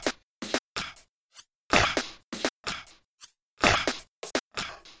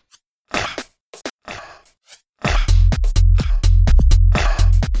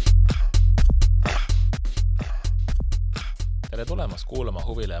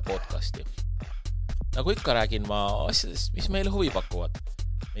Huvileja podcasti. Nagu ikka räägin ma asjadest, mis meile huvi pakuvad.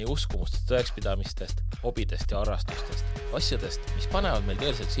 Meie uskumustest, tõekspidamistest, hobidest ja harrastustest. Asjadest, mis panevad meil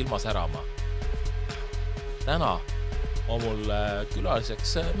tõeliselt silma särama. Täna on mul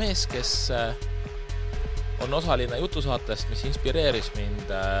külaliseks mees, kes on osaline jutusaatest, mis inspireeris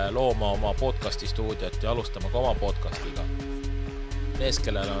mind looma oma podcasti stuudiot ja alustama ka oma podcastiga. Mees,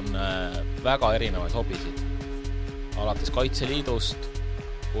 kellel on väga erinevaid hobisid. Alates Kaitseliidust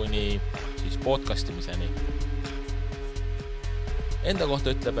kuni siis podcastimiseni. Enda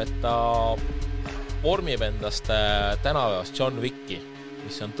kohta ütleb, et ta vormib endast tänapäevast John Wicki,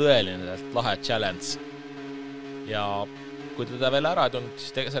 mis on tõeline lahe challenge. Ja kui teda veel ära tundnud,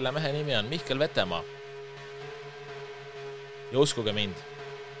 siis selle mehe nimi on Mihkel Vetemaa. Ja uskuge mind,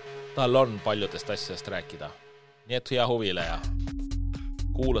 tal on paljudest asjadest rääkida. Nii et hea Huvileja,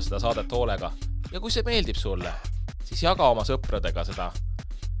 kuula seda saadet hoolega. Ja kui see meeldib sulle, siis jaga oma sõpradega seda.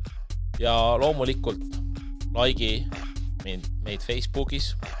 Ja loomulikult laigi meid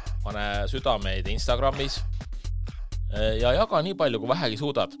Facebookis, pane südameid Instagramis ja jaga nii palju, kui vähegi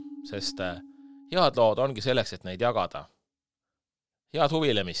suudad, sest head lood ongi selleks, et neid jagada. Head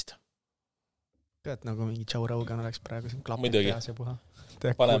huvilemist! Pead nagu mingi Joe Rogan oleks praegu siin klapid peas ja puha.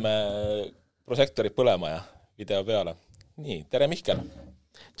 Paneme prožektorid põlema ja video peale. Nii, tere Mihkel!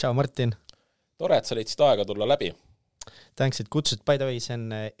 Tšau Martin! Tore, et sa leidsid aega tulla läbi. Thanks, et kutsud. By the way, see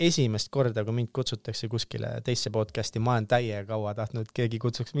on esimest korda, kui mind kutsutakse kuskile teisse podcasti. Ma olen täie kaua tahtnud, et keegi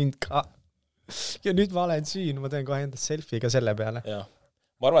kutsuks mind ka. Ja nüüd ma olen siin, ma teen kohe endast selfie ka selle peale. Ja.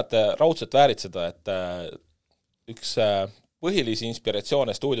 Ma arvan, et raudselt väärid seda, et üks põhilisi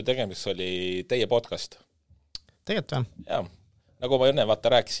inspiratsioone stuudio tegemiseks oli teie podcast. Tegelikult või? Jaa. Nagu ma enne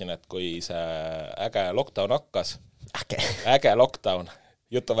vaata rääkisin, et kui see äge lockdown hakkas, äge lockdown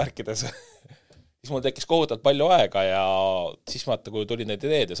jutuvärkides, siis mul tekkis kohutavalt palju aega ja siis vaata, kui tuli need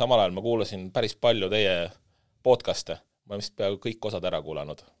ideed ja samal ajal ma kuulasin päris palju teie podcaste. Ma vist peaaegu kõik osad ära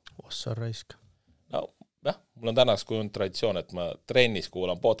kuulanud. Ossa raisk. No, jah, mul on tänaks kujunud traditsioon, et ma trennis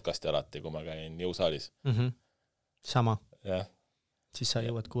kuulan podcasti alati, kui ma käin jõusaalis. Sama. Ja. Siis sa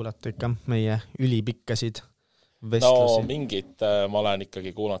jõuad kuulata ikka meie ülipikkasid vestlusi. No mingid ma olen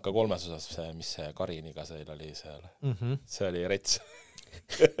ikkagi kuulanud ka 3 osas, mis see Kariniga seal oli seal. See oli rets.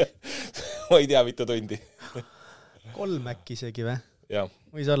 Ma ei tea, mitu tundi. 3 äkki isegi või? Jah.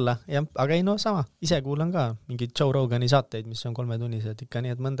 Võis olla, jah, aga ei no sama. Ise kuulan ka mingid Joe Rogani saateid, mis on 3-tunnised ikka,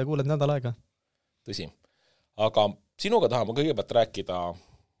 nii et mõnda kuuled nädal aega. Tõsi. Aga sinuga tahame kõigepealt rääkida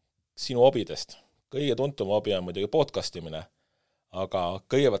sinu hobidest. Kõige tuntum hobi on muidugi podcastimine, aga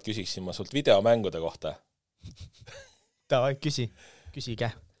kõigepealt küsiksin ma sult videomängude kohta. Davai,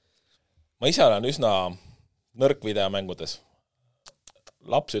 küsige. Ma ise olen üsna nõrk videomängudes.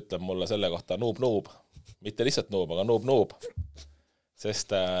 Laps ütleb mulle selle kohta noob, mitte lihtsalt noob, aga noob.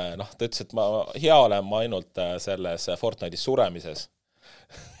 Sest ta ütles, et ma hea olen ma ainult selles Fortnite'is suremises.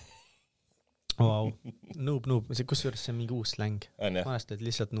 Wow. Noob. Kus juures see on mingi uus släng? Ma arvast, et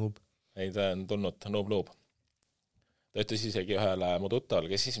lihtsalt noob. Ei, ta on tulnud noob. Ta ütles isegi ühele mu tuttaval,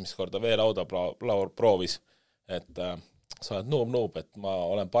 kes esimest korda veelauda proovis, et sa oled noob, et ma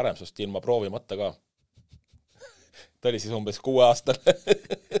olen parem sust ilma proovimata ka. Ta oli siis umbes 6 aastal.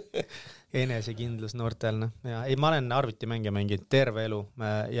 Enesekindlus noortel. Ja, ei, ma olen arvutimänge mänginud terve elu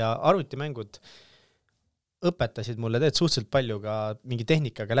ja arvutimängud õpetasid mulle suhteliselt palju ka mingi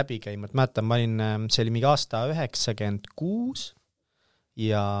tehnikaga läbi käima. Mäletan, see oli mingi aasta 96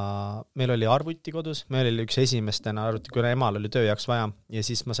 ja meil oli arvuti kodus, meil oli üks esimestena arvuti, kuna emal oli töö jaoks vaja ja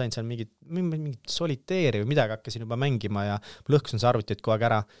siis ma sain seal mingit soliteeri või midagi hakkasin juba mängima ja lõhkusin see arvutit kogu aeg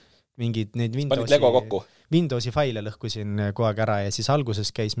ära. Mingid neid Windowsi faile lõhkusin kogu aeg ära ja siis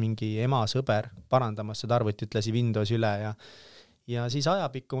alguses käis mingi ema sõber parandamas seda arvutit, lasi Windowsi üle ja siis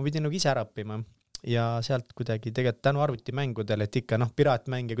ajapikku ma pidin nagu ise ära õppima ja sealt kuidagi tegelikult tänu arvutimängudele, et ikka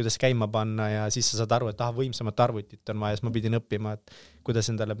piraatmänge, kuidas käima panna ja siis sa saad aru, et võimsamat arvutit on vaja, siis ma pidin õppima, et kuidas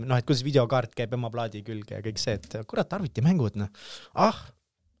endale, et kuidas videokaart käib ema plaadi külge ja kõik see, et kurat arvutimängud,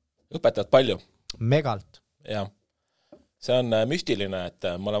 Õpetad palju? Megalt. Jah. See on müstiline, et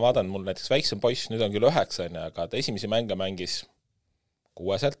ma olen vaadanud, mul näiteks väiksem poiss, nüüd on küll 9, aga ta esimesi mänge mängis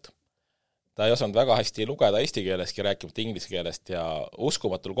 6. Ta ei osanud väga hästi lugeda eesti keelestki, rääkimata inglise keelest ja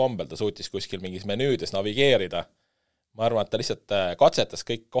uskumatul kombel ta suutis kuskil mingis menüüdes navigeerida. Ma arvan, et ta lihtsalt katsetas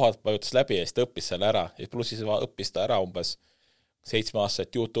kõik kohad, vajutas läbi ja siis ta õppis selle ära. Ja pluss siis õppis ta ära umbes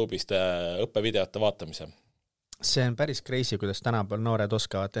 7-aastaselt YouTube'ist õppevideote vaatamise. See on päris crazy, kuidas tänapäeval noored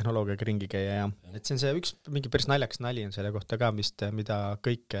oskavad tehnoloogiaga ringi käia ja et see on see üks mingi päris naljakas nali on selle kohta ka, mida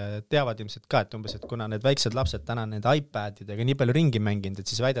kõik teavad ilmselt ka, et umbes, et kuna need väiksed lapsed täna need iPadidega nii palju ringi mänginud, et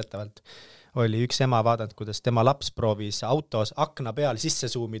siis väidetavalt oli üks ema vaadanud, kuidas tema laps proovis autos akna peal sisse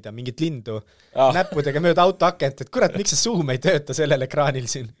zoomida mingit lindu näppudega mööda auto akent, et kurat, miks see zoom ei tööta sellel ekraanil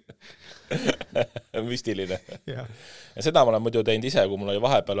siin? Müstiline. Ja seda ma olen muidu teinud ise, kui mul oli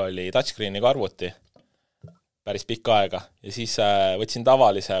vahepeal oli touchscreeniga arvuti päris pikka aega ja siis võtsin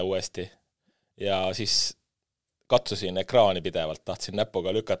tavalise uuesti ja siis katsusin ekraani pidevalt, tahtsin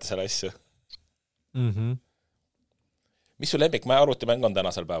näpuga lükata selle asju. Mis su lemmik arvutimäng on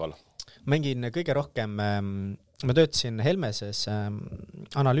tänasel päeval? Mängin kõige rohkem, ma töötasin Helmeses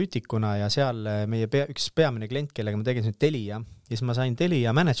analüütikuna ja seal meie üks peamine klient, kellega ma tegin Telia, ja siis ma sain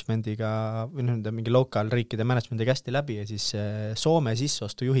Telia managemendiga, või mingi lokaalriikide managemendiga hästi läbi ja siis Soome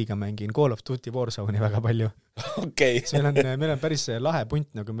sisseostujuhiga mängin Call of Duty Warzone'i väga palju. Okay. Meil on päris lahe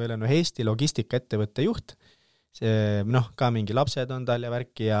punt, nagu meil on Eesti logistikaettevõtte juht, ka mingi lapsed on tal ja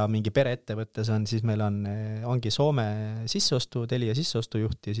värki ja mingi pereettevõttes on, siis meil ongi Soome sisseostu, Telia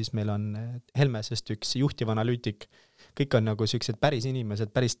sisseostujuht ja siis meil on Helmesest üks juhtiv analüütik. Kõik on nagu sellised päris inimesed,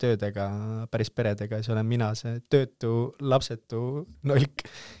 päris töödega, päris peredega ja see olen mina, see töötu, lapsetu nolk.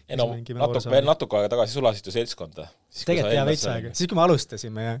 Veel natuke aega tagasi sulasid ju seltskonda. Tegelikult hea veits aega, siis kui me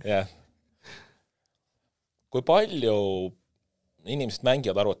alustasime. Kui palju inimesed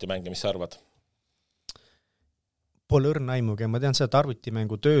mängivad arvutimänge, mis sa arvad? Pole õrna aimugi, ma tean seda, et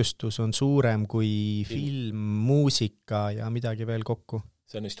arvutimängu tööstus on suurem kui film, muusika ja midagi veel kokku.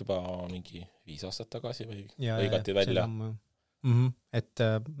 See on vist juba mingi 5 aastat tagasi või lõigati välja? Et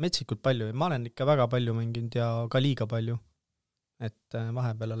metsikult palju, ma olen ikka väga palju mänginud ja ka liiga palju. Et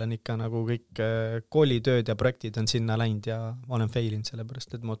vahepeal olen ikka nagu kõik koolitööd ja projektid on sinna läinud ja ma olen failinud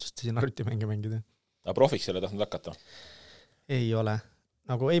sellepärast, et ma otsustasin arvutimänge mängida. Aga profiks ei ole tahtnud hakata? Ei ole.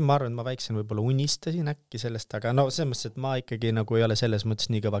 Nagu ma arvan, et ma väiksen võib-olla unistasin äkki sellest, aga no selles mõttes, et ma ikkagi nagu ei ole selles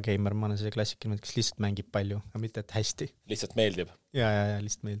mõttes nii kõva gamer, ma olen see klassikaline, kes lihtsalt mängib palju, aga mitte et hästi. Lihtsalt meeldib? Ja,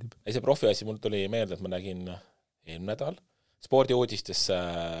 lihtsalt meeldib. Ei see profi asi, mul tuli meelde, et ma nägin eelmine nädal spordiuudistes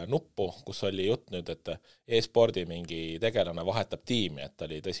nuppu, kus oli jutt nüüd, et e-spordi mingi tegelane vahetab tiimi, et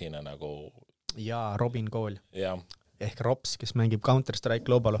oli tõsine nagu... Ja Robin Kool. Ja. Ehk Rops, kes mängib Counter-Strike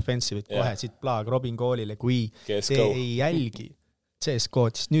Global Offensive'it kohe siit plaag Robin Koolile, kui see ei jälgi CSGO,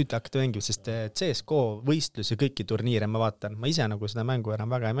 siis nüüd hakkad mängima, sest CSGO võistlus ja kõiki turniire ma vaatan. Ma ise nagu seda mängu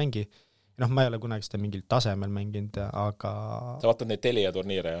enam väga ei mängi. Ma ei ole kunagi seda mingil tasemel mänginud, aga... Sa vaatad neid Telia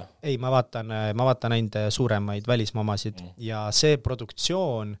turniire, jah? Ei, ma vaatan ainult suuremaid välismamasid ja see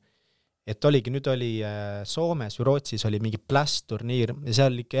produktsioon, et nüüd oli Soomes või Rootsis oli mingi Blast-turniir ja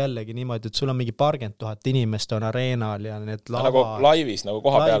seal ikka jällegi niimoodi, et sul on mingi 40 000 inimest on areenal ja need lavad... Nagu laivis, nagu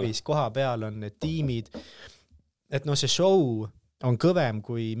koha peal. Laivis, koha peal on need tiimid. Et see show on kõvem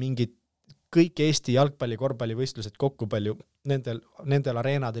kui mingid kõik Eesti jalgpalli, korvpallivõistlused kokku palju nendel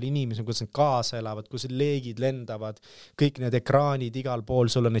areenadel inimesed, kus nad kaasa elavad, kus leegid lendavad, kõik need ekraanid igal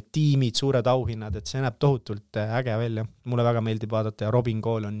pool, sul on need tiimid, suured auhinnad, et see näeb tohutult äge välja. Mulle väga meeldib vaadata ja Robin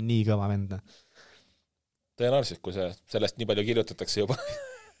Kool on nii kõva vend. Tõenäoliselt, kui sellest nii palju kirjutatakse juba.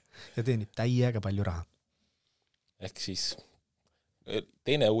 Ja teenib täiega palju raha. Ehk siis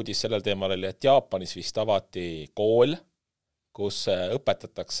teine uudis sellel teemal oli, et Jaapanis vist avati kool, kus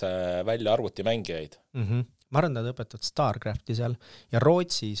õpetatakse välja arvutimängijaid. Ma arvan, et õpetavad StarCrafti seal ja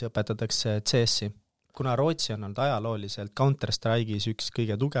Rootsis õpetatakse CS-i. Kuna Rootsi on olnud ajalooliselt Counter-Strike'is üks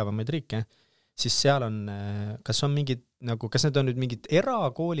kõige tugevamaid riike, siis seal on, kas need on nüüd mingid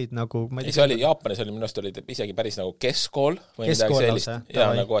erakoolid nagu... See oli Jaapanis, minu arust oli isegi päris nagu keskkool või midagi sellist.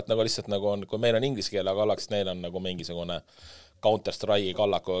 Ja nagu lihtsalt nagu on, kui meil on inglise keele kallaks, neil on nagu mingisugune Counter-Strike'i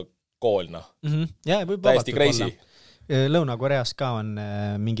kallaku kool, täiesti crazy. Lõuna-Koreas ka on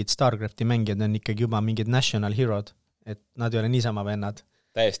mingid StarCrafti mängijad on ikkagi juba mingid national heroed, et nad ei ole niisama vennad.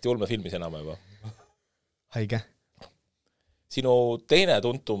 Täiesti ulmefilmis enam juba. Haige. Sinu teine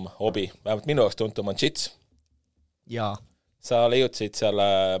tuntum hobi, vähemalt minu jaoks tuntum on Jits. Jaa. Sa leiutasid seal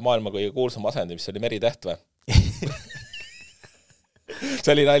maailma kõige kuulsam asendi, mis oli Meritäht või?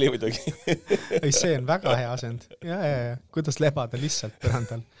 See oli nali muidugi. See on väga hea asend. Ja. Kuidas lebada lihtsalt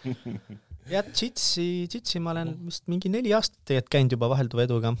põrandal. Ja Jitsi ma olen vist mingi 4 aastat tegelikult käinud juba vahelduva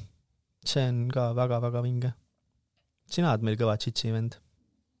eduga. See on ka väga-väga vinge. Sina oled meil kõva Jitsi vend.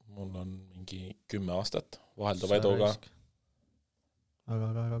 Mul on mingi 10 aastat vahelduva eduga.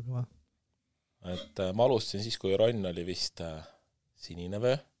 Väga kõva. Et ma alustasin siis, kui Ronn oli vist sinine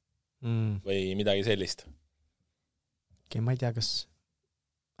vöö või midagi sellist. Ma ei tea, kas...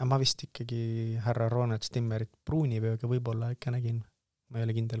 Ma vist ikkagi härra Ronald Stimmerit pruuni vööga võib-olla ikka nägin. Ma ei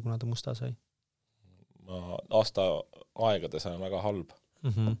ole kindel, kuna ta musta sai. Ma aasta aegades on väga halb.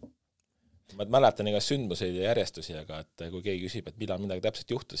 Ma mäletan iga sündmuseid ja järjestusi, aga et kui keegi küsib, et millal midagi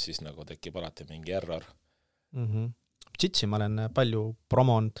täpselt juhtus, siis nagu tekib alati mingi error. Jitsi ma olen palju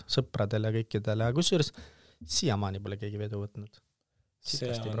promonud sõpradele ja kõikidele, aga kusjuures siiamaani pole keegi vedu võtnud. See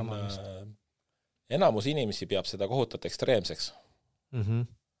on, enamus inimesi peab seda kohutut ekstreemseks.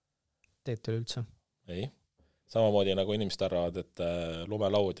 Teete üldse? Ei. Samamoodi nagu inimesed arvavad, et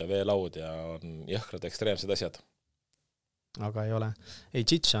lumelaud ja veelaud ja on jõhkrad ekstreemsed asjad. Aga ei ole. Ei,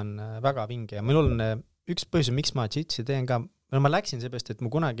 Jits on väga vinge ja minul on üks põhjus, miks ma Jitsi teen ka, ma läksin seepärast, et mu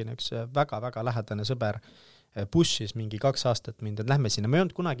kunagine üks väga-väga lähedane sõber pushis mingi 2 aastat mind, et lähme sinna, ma ei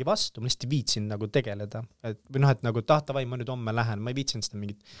olnud kunagi vastu, ma lihtsalt viitsin nagu tegeleda, või et nagu tahtavai, ma nüüd homme lähen, ma ei viitsin seda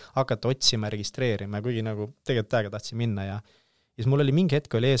mingit hakata otsima, registreerima, kuigi nagu tegelikult aega tahtsin minna ja siis mul oli mingi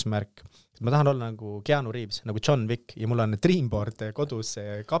hetk oli eesmärk, et ma tahan olla nagu Keanu Reeves, nagu John Wick ja mul on Dreamboard kodus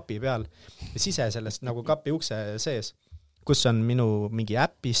kapi peal ja sise sellest nagu kapi ukse sees, kus on minu mingi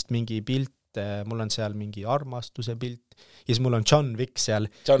äpist mingi pilt, mul on seal mingi armastuse pilt ja siis mul on John Wick seal.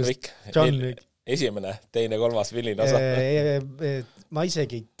 John Wick. Esimene, teine, 3, milline osa? Ma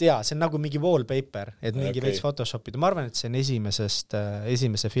isegi ei tea, see on nagu mingi wallpaper, et mingi veits Photoshopida. Ma arvan, et see on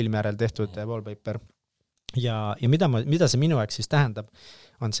esimese filmi järel tehtud wallpaper. Ja mida see minu jaoks siis tähendab,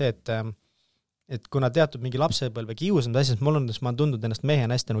 on see, et kuna teatud mingi lapsepõlve kiusanud asjad, ma olen tundnud ennast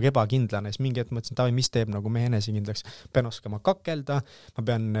mehena hästi nagu ebakindlana, siis mingi hetk mõtlesin, et mis teeb nagu mehe enesekindlaks. Pean oskama kakelda, ma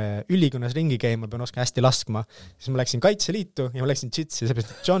pean ülikonnas ringi käima, ma pean oskama hästi laskma. Siis ma läksin Kaitseliitu ja ma läksin Jitsi,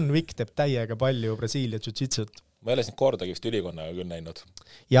 seepärast, et John Wick teeb täiega palju Brasiilia jiu-jitsut. Ma ei ole siin kordagi vist ülikonnaga küll näinud.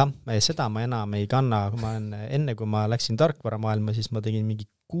 Jah, seda ma enam ei kanna. Enne kui ma läksin tarkvaramaailma, siis ma tegin mingi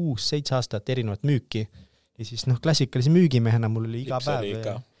 6-7 aastat erinevat müüki ja siis klassikalise müügimehena mul oli iga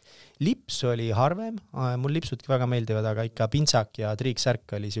päev. Lips oli harvem, mul lipsudki väga meeldivad, aga ikka pintsak ja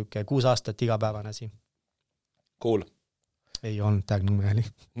triiksärk oli siuke 6 aastat igapäevane asi. Cool. Ei olnud täg nõme oli.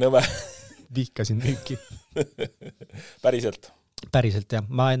 Nõme. Vihkasin müüki. Päriselt? Päriselt jah,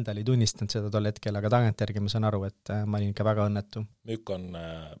 ma endal ei tunnistanud seda tol hetkel, aga tagantjärgi ma saan aru, et ma olin ikka väga õnnetu. Müük on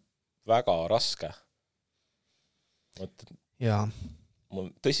väga raske. Jaa.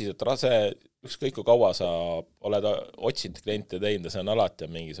 Mul tõsiselt rase, ükskõik kui kaua sa oled otsinud kliente teinud ja see on alati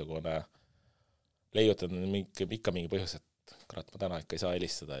mingisugune leiutanud ikka mingi põhjus, et kurat, ma täna ikka ei saa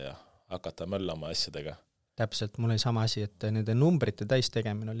helistada ja hakata möllama asjadega. Täpselt, mul oli sama asi, et nende numbrite täis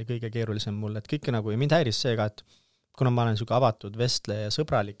tegemine oli kõige keerulisem mul, et kõike nagu, ja mind häiris see ka, et kuna ma olen suke avatud vestleja ja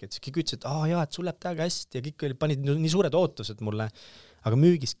sõbralik, et siis kõik ütles, et et sul läheb täiega hästi ja kõik panid nii suured ootused mulle, aga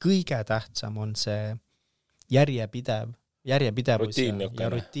müügis kõige tähtsam on see järjepidevus ja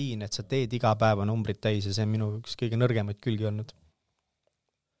rutiin, et sa teed iga päeva numbrid täis ja see on minu üks kõige nõrgemaid külgi olnud.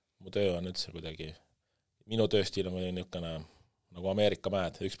 Mu töö on üldse kuidagi, minu tööstiil on niisugune nagu Ameerika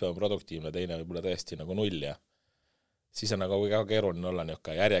mäed, üks päev on produktiivne, teine võib-olla tõesti nagu 0 ja siis on nagu väga keeruline olla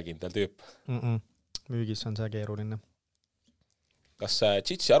niisugune järjekindel tüüp. Müügis on see keeruline. Kas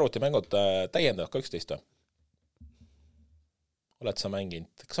Jitsi arvutimängud täiendavad ka 11? Oled sa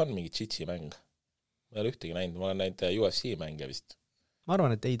mänginud? Kas on mingi Jitsi mäng? Ma ei ole ühtegi näinud, ma olen näinud UFC mänge vist. Ma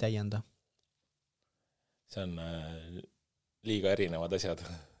arvan, et ei täienda. See on liiga erinevad asjad.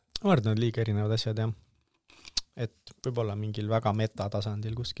 Ma arvan, et liiga erinevad asjad, jah. Et võib-olla mingil väga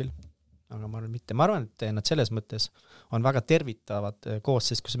metatasandil kuskil, aga ma arvan mitte. Ma arvan, et nad selles mõttes on väga tervitavad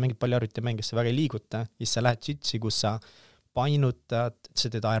koos, sest kui sa mängid palju arvutimänge, sa väga ei liiguta, siis sa lähed Jitsi, kus sa painutad, sa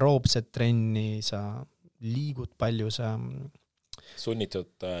teed aeroobset trenni, sa liigud palju, sa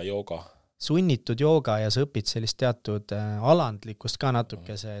sunnitud jooga ja sa õpid sellist teatud alandlikkust ka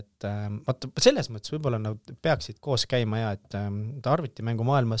natukese, et selles mõttes võib-olla nad peaksid koos käima ja et arvutimängu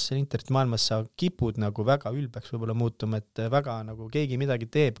maailmas, interneti maailmas sa kipud nagu väga ülbeks võib-olla muutuma, et väga nagu keegi midagi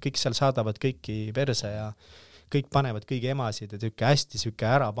teeb, kõik seal saadavad kõiki verse ja kõik panevad kõigi emasid, et hästi süke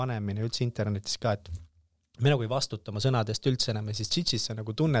ära panemine üldse internetis ka, et me nagu ei vastuta oma sõnadest üldse enam ja siis Jitsis sa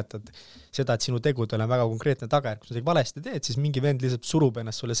nagu tunnetad seda, et sinu tegudel on väga konkreetne tagajärg. Kui sa valesti teed, siis mingi vend lihtsalt surub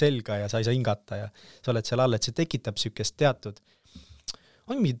ennast sulle selga ja sa ei saa hingata ja sa oled seal all, et see tekitab sükest teatud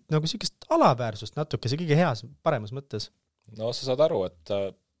on mingi nagu sükest alaväärsust natuke, see kõige heas, paremas mõttes. No sa saad aru, et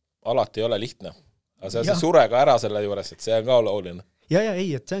alati ei ole lihtne, aga see sure ka ära selle juures, et see on ka oluline. Ja, ei,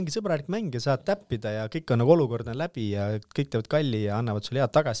 et see ongi sõbralik mäng ja saad täppida ja kõik on nagu olukord on läbi ja kõik teevad kalli ja annavad sulle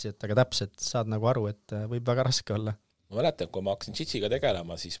head tagasi, et aga täpselt saad nagu aru, et võib väga raske olla. Ma mäletan, kui ma hakkasin Jitsiga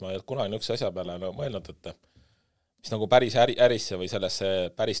tegelema, siis ma ei olnud kunagi üks asja peale mõelnud, et mis nagu päris ärisse või sellesse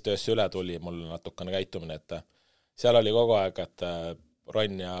päris töösse üle tuli mul natukene käitumine, et seal oli kogu aeg, et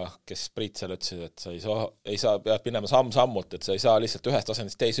Ronja, kes Priit seal ütlesid, et sa ei saa, pead minema samm-sammult, et sa ei saa lihtsalt ühest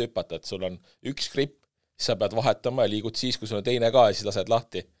asendist teise hüpata, et sul on üks gripp, siis sa pead vahetama ja liigud siis, kui sul on teine ka ja siis lased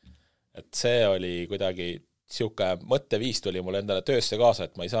lahti. Et see oli kuidagi siuke mõtteviis tuli mul endale töösse kaasa,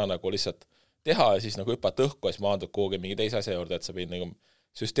 et ma ei saa nagu lihtsalt teha ja siis nagu hüpata õhku ja siis maandud kuhugi mingi teise asja juurde, et sa pidid nagu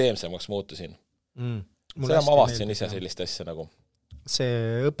süsteemsemaks muutusin. seda ma avastasin ise sellist asja nagu.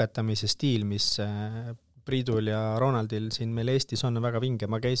 See õpetamise stiil, mis Priidul ja Ronaldil siin meil Eestis on väga vinge.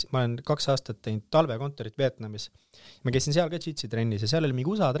 Ma olen 2 aastat teinud talvekontorit Vietnamis. Ma käisin seal ka jitsi trennis ja seal oli mingi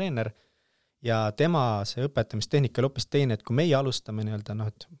USA treener ja tema see õpetamistehnika oli hoopis teine, et kui meie alustame nii-öelda,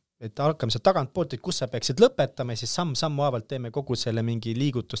 et hakkame seal tagantpoolt, et kus sa peaksid lõpetama ja siis sammu haavalt teeme kogu selle mingi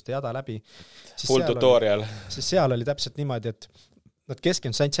liigutuste jada läbi. Full tutorial. Siis seal oli täpselt niimoodi, et nad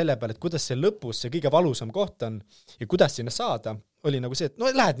keskendus ainult selle peale, et kuidas see lõpus see kõige valusam koht on ja kuidas sinna saada, oli nagu see, et no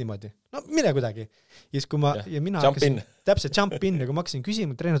lähed niimoodi, no mine kuidagi. Ja siis kui mina hakkasin, täpselt jump in ja kui ma hakkasin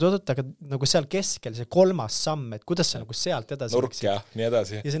küsima treenerit, aga nagu seal keskel see 3. samm, et kuidas sa nagu sealt edasi nurk ja nii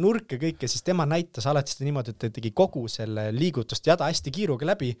edasi. Ja see nurk ja kõik ja siis tema näitas alati seda niimoodi, et ta tegi kogu selle liigutust jada hästi kiiruga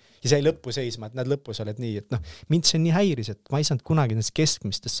läbi ja see ei lõppu seisma, et näed lõpus oled nii, et mind see nii häiris, et ma ei saanud kunagi nendest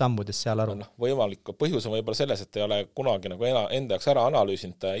keskmistest sammudest seal aru. Võimalik, põhjus on võib-olla selles, et ta ei ole kunagi nagu enda jaoks ära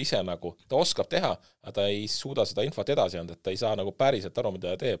analüüsinud, ta ise nagu, ta oskab teha, aga ta ei suuda seda infot edasi anda, et ta ei saa nagu päriselt aru,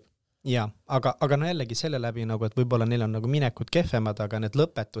 mida ta teeb. Ja, aga no jällegi selle läbi nagu, et võib-olla neil on nagu minekud kehvemad, aga need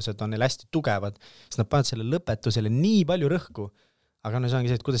lõpetused on neil hästi tugevad, siis nad panevad selle lõpetusele nii palju rõhku, aga no see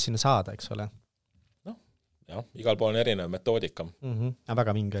ongi see, et kuidas sinna saada, eks ole. Jah, igal pool on erinev metoodika.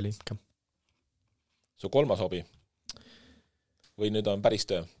 Väga vinge oli ikka. Su 3. hobi? Või nüüd on päris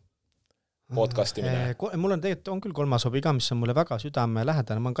töö? Podcastimine? Mul on tegelikult on küll 3. hobi ka, mis on mulle väga südame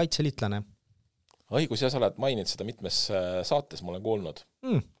lähedane, ma olen kaitseliitlane. Õigus, ja sa oled maininud seda mitmes saates, ma olen kuulnud.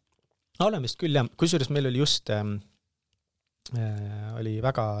 Olen vist küll, jah. Kusjuures meil oli just oli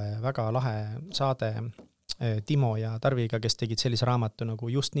väga, väga lahe saade Timo ja Tarviga, kes tegid sellise raamatu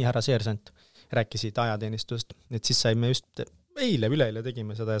nagu Just nii härra Seersant, rääkisid ajateenistust, et siis saime just üleeile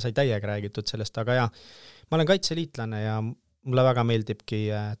tegime seda ja sai täiega räägitud sellest, aga ja ma olen kaitseliitlane ja mulle väga meeldibki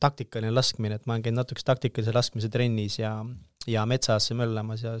taktikaline laskmine, et ma olen käinud natuke taktikalise laskmise trennis ja metsas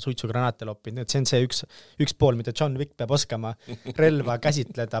möllamas ja suitsugranaate loppinud, et see on see üks pool, mida John Wick peab oskama relva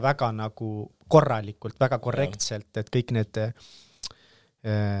käsitleda väga nagu korralikult, väga korrektselt, et kõik need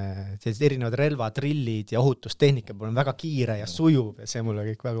erinevad relvatrillid ja ohutustehnika on väga kiire ja sujuv ja see mulle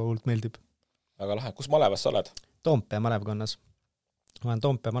kõik väga hullult meeldib. Väga lahe, kus malevas sa oled? Toompea malevkonnas. Ma olen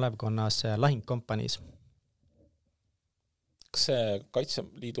Toompea malevkonnas lahingkompaniis. Kas see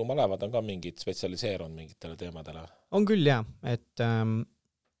Kaitseliidu malevad on ka mingid spetsialiseerunud mingitele teemadele? On küll, jah, et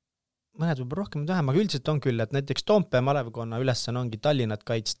mõned võib rohkem vähem, aga üldiselt on küll, et näiteks Toompea malevkonna ülesanne ongi Tallinnat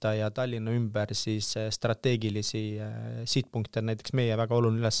kaitsta ja Tallinna ümber siis strateegilisi sihtpunkte, näiteks meie väga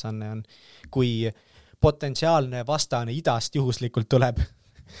oluline ülesanne on, kui potentsiaalne vastane idast juhuslikult tuleb.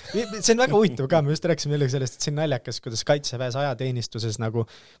 See on väga huvitav ka, me just rääkisime jälle sellest, et see on naljakas, kuidas kaitseväes ajateenistuses nagu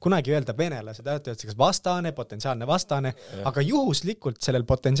kunagi öelda venelased, kas vastane, potentsiaalne vastane, aga juhuslikult sellel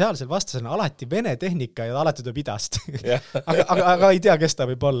potentsiaalsel vastasel on alati vene tehnika ja alati tuleb idast. aga ei tea, kes ta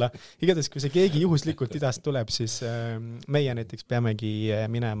võib olla. Igatahes, kui see keegi juhuslikult idast tuleb, siis meie näiteks peamegi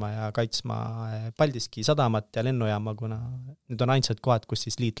minema ja kaitsma Paldiski sadamat ja lennujaama, kuna need on ainsad kohad, kus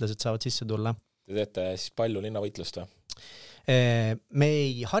siis liitlased saavad sisse tulla. Te teete siis palju linnavõitlust või? Me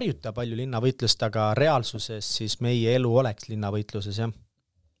ei harjuta palju linnavõitlust, aga reaalsuses siis meie elu oleks linnavõitluses, jah.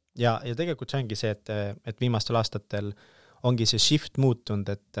 Ja tegelikult see ongi see, et viimastel aastatel ongi see shift muutunud,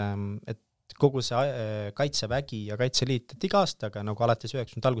 et kogu see kaitsevägi ja kaitseliit, et iga aastaga nagu alates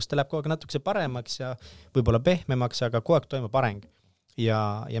 90 algust läheb kogu aeg natukese paremaks ja võib-olla pehmemaks, aga kogu aeg toimub areng.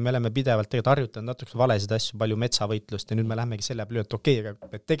 Ja me oleme pidevalt tegelikult harjutanud natuke valesid asju, palju metsavõitlust ja nüüd me lähemegi selle peale, et okei,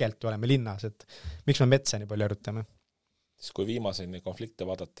 et tegelikult oleme linnas, et miks me metsa nii palju harjutame? Siis kui viimaseid neid konflikte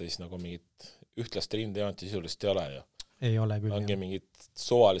vaadata, siis nagu mingit ühtlast rindejoonti sisulist ei ole ju. Ei ole küll. Ongi mingid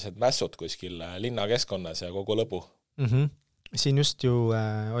suvalised mässud kuskil linnakeskkonnas ja kogu lõbu. Siin just ju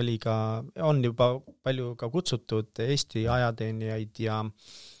on juba palju ka kutsutud Eesti ajateenijaid ja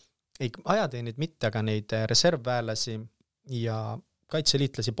ajateenid mitte, aga neid reservväelasi ja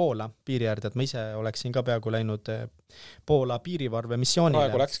kaitseliitlasi Poola piiri äärde, et ma ise oleksin ka peaaegu läinud Poola piirivarve missioonile.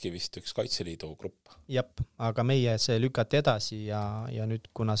 Praegu läkski vist üks Kaitseliidu grupp. Jep, aga meie see lükati edasi ja nüüd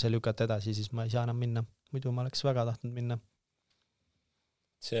kuna see lükati edasi, siis ma ei saa enam minna. Muidu ma oleks väga tahtnud minna.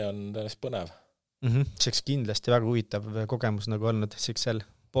 See on tõenäoliselt põnev. See oleks kindlasti väga huvitav kogemus nagu olnud, seal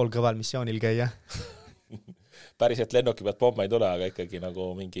poolkõval missioonil käia. Päriselt lennuki pealt pomme ei tule, aga ikkagi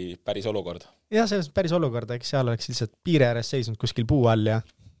nagu mingi päris olukord. Jah, see on päris olukord, eks seal oleks lihtsalt piiri ääres seisnud kuskil puu all ja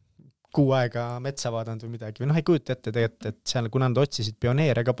kuu aega metsa vaadanud või midagi. Või ei kujuta ette tegelikult, et seal, kuna nad otsisid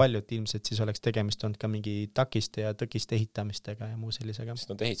pioneere ka palju, et ilmselt siis oleks tegemist olnud ka mingi takiste ja tõkiste ehitamistega ja muu sellisega.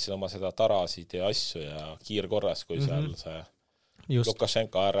 Siis nad ehitasid oma seda tarasid ja asju ja kiirkorras, kui seal see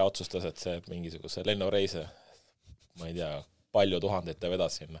Lukašenka ära otsustas, et see mingisuguse lennureise, ma ei tea, palju tuhandeid ta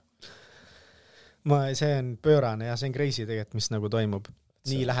vedas sinna. See on pöörane ja see on crazy tegelikult, mis nagu toimub.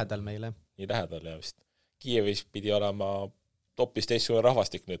 Nii lähedal meile. Nii lähedal ja vist Kiievis pidi olema topis teistsugune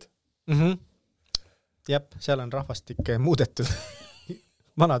rahvastik nüüd. Jep, seal on rahvastik muudetud.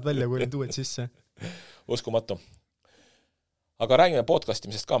 Vanad välja kuulnud uued sisse. Uskumatu. Aga räägime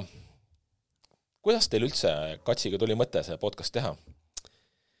podcastimisest ka. Kuidas teil üldse Katsiga tuli mõte see podcast teha?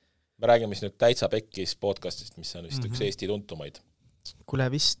 Me räägime nüüd Täitsa Pekkis podcastist, mis on vist üks Eesti tuntumaid. Kuule,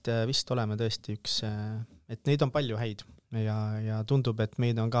 vist oleme tõesti üks, et neid on palju häid ja tundub, et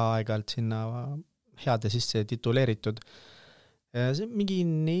meid on ka aeg-ajalt sinna heade sisse tituleeritud. See mingi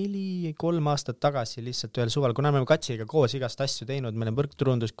 4-3 aastat tagasi lihtsalt ühel suvel, kuna me oleme Katsiga koos igast asju teinud, me oleme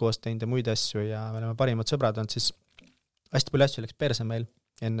võrkturundust koos teinud ja muid asju ja me oleme parimad sõbrad olnud, siis hästi palju asju läks perse meil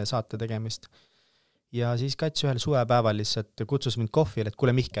enne saate tegemist. Ja siis Kats ühel suvepäeval lihtsalt kutsus mind kohvile, et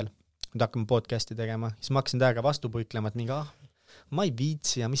kuule Mihkel, nüüd hakkame podcasti tegema. Siis ma hakkasin täiega vastu puiklema, et mingi, ma ei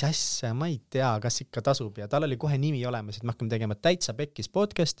viitsi ja mis asja, ma ei tea, kas ikka tasub. Ja tal oli kohe nimi olemas, et me hakkame tegema Täitsa Pekkis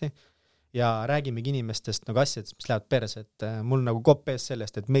podcasti ja räägimegi inimestest nagu asjadest, mis lähevad perse, et mul nagu kopp ees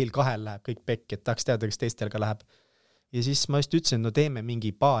sellest, et meil kahel läheb kõik pekki, et tahaks teada, kas teistel ka läheb. Ja siis ma just ütlesin, no teeme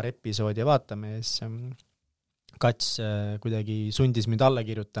mingi paar episoodi ja vaatame, ja siis Kats kuidagi sundis mind alla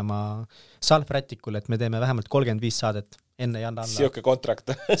kirjutama Salfrätikule, et me teeme vähemalt 35 saadet enne Janna alla. Siuke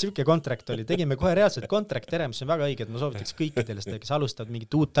kontrakt. Siuke kontrakt oli. Tegime kohe reaalselt kontrakt ere, mis on väga õige, et ma soovitaks kõikidele seda, kes alustavad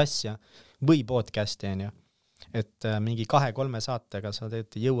mingit uut asja või podcasti, on ju. Et mingi 2-3 saatega sa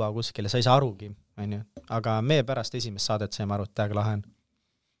teed jõua kuskile, sa ei saa arugi, on ju. Aga me pärast esimest saadet saime aru, et täiega lahe on.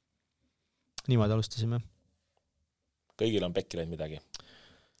 Niimoodi alustasime. Kõigil on pekki läinud midagi.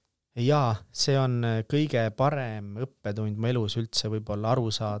 Jaa, see on kõige parem õppetund mu elus üldse võib-olla aru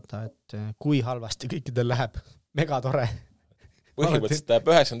saada, et kui halvasti kõikidel läheb. Mega tore. Põhimõtteliselt läheb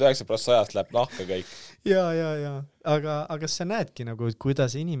 99% ajast läheb nahka kõik. Ja. Aga sa näedki nagu,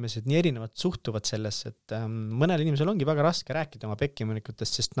 kuidas inimesed nii erinevad suhtuvad sellesse, et mõnel inimesel ongi väga raske rääkida oma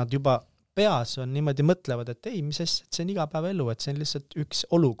pekkimõnikutest, sest nad juba peas on niimoodi mõtlevad, et ei, mis asja, et see on igapäevaelu, et see on lihtsalt üks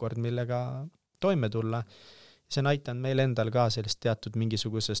olukord, millega toime tulla. See on aitanud meil endal ka sellest teatud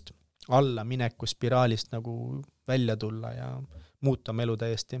mingisugusest alla mineku spiraalist nagu välja tulla ja muuta elu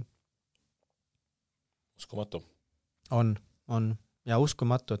täiesti. Uskumatu. On. Ja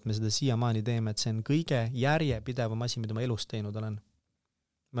uskumatu, et me seda siiamaani teeme, et see on kõige järjepidevam asi, mida ma elus teinud olen.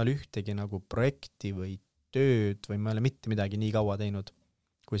 Ma olen ühtegi nagu projekti või tööd või ma olen mitte midagi nii kaua teinud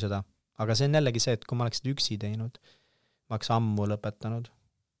kui seda. Aga see on jällegi see, et kui ma oleks seda üksi teinud, ma oleks ammu lõpetanud.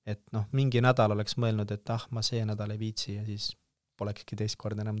 Et mingi nädal oleks mõelnud, et ma see nädal ei viitsi ja siis polekski teist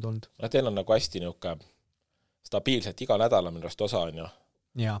korda enam tulnud. Teil on nagu hästi niuke stabiilselt iga nädala minust osa on ju.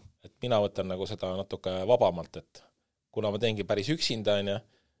 Ja. Et mina võtan nagu seda natuke vabamalt, et kuna ma teengi päris üksinda on ju,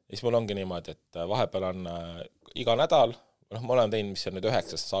 siis mul ongi niimoodi, et vahepeal on iga nädal, ma olen teinud, mis on nüüd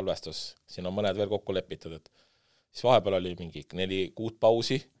 9. salvestus, siin on mõned veel kokku lepitud, et siis vahepeal oli mingi 4 kuud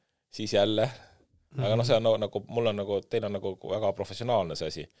pausi, siis jälle. Aga see on nagu, mul on nagu, teil on nagu väga professionaalne see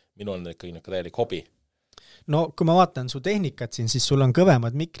asi. Minul on ikkagi täielik hobi. No kui ma vaatan su tehnikat siin, siis sul on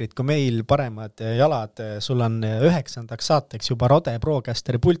kõvemad mikrid kui meil, paremad jalad. Sul on 9. saateks juba Rode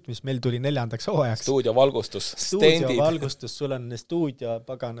Procasteri pult, mis meil tuli 4. hooajaks. Stuudiovalgustus, sul on stuudio,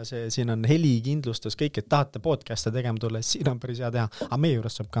 pagana see, siin on helikindlustus, kõik, et tahate podcasta tegema tulla, siin on päris hea teha. Aga meie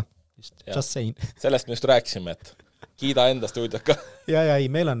juures saab ka. Just saying. Sellest me just rääkisime, et kiida enda stuudiot ka. Ja,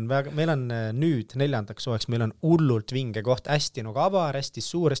 meil on nüüd 4. hooajaks, meil on hullult vinge koht, hästi nagu avar, hästi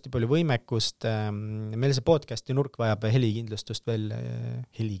suur, hästi palju võimekust. Meil see podcasti nurk vajab helikindlustust veel,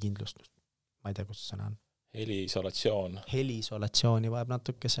 ma ei tea, kus sõna on. Heliisolatsiooni vajab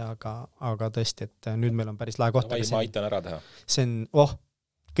natukese, aga tõesti, et nüüd meil on päris lahe koht. Ma aitan ära teha. See on,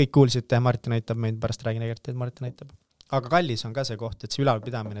 kõik kuulsite, Martin aitab meid, pärast räägin egert, et Martin aitab. Aga kallis on ka see koht, et see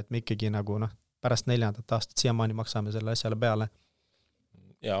ülalpidamine, et me ikkagi nagu pärast 4. aastat siiamaani maksame selle asjale peale.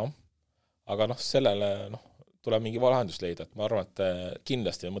 Jaa, aga sellele tuleb mingi lahendus leida, et ma arvan, et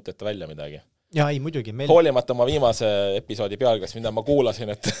kindlasti mõtlete välja midagi. Jaa, ei, muidugi. Hoolimata oma viimase episoodi pealkirjast, mida ma kuulasin,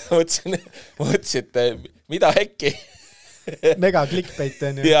 et mõtlesin, et mida hekki? Mega clickbait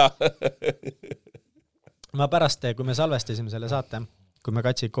on ju. Jaa. Ma pärast, kui me salvestasime selle saate, kui me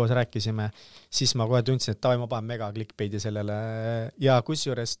Katsiga koos rääkisime, siis ma kohe tundsin, et ma panen mega clickbaiti sellele ja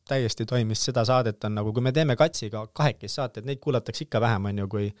kusjuures täiesti toimis seda saadet on nagu, kui me teeme Katsiga 2 saateid, neid kuulatakse ikka vähem on ju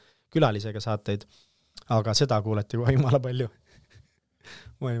kui külalisega saateid, aga seda kuulati kohe jumala palju.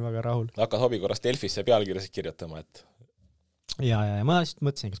 Ma olin väga rahul. Hakkad hobi korras Delfisse pealkirjasid kirjutama, et... Ja ma just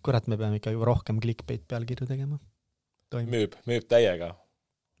mõtlesin, et kurat, me peame ikka juba rohkem clickbait pealkirju tegema. Müüb täiega.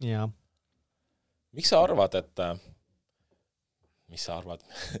 Ja. Miks sa arvad, et... Mis sa arvad?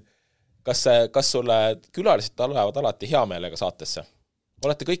 Kas sulle külalised tulevad alati hea meelega saatesse?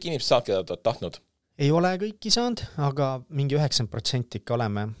 Olete kõik inimesed saanud, keda te olete tahtnud? Ei ole kõiki saanud, aga mingi 90% ikka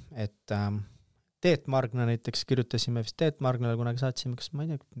oleme, et Teet Margna näiteks kirjutasime vist Teet Margnale kunagi saatsime, kas ma ei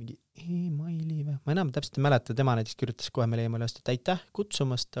tea, mingi e-maili või ma enam täpselt ei mäleta, tema näiteks kirjutas kohe meile e-maili vastu, et aitäh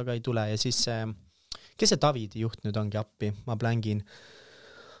kutsumast, aga ei tule ja siis kes see Davidi juht nüüd ongi appi, ma blängin.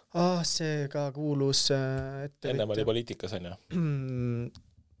 See ka kuulus ennem oli poliitikas on ju?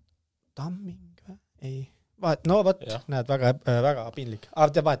 Tamming või? Ei. Võt, näed, väga piinlik.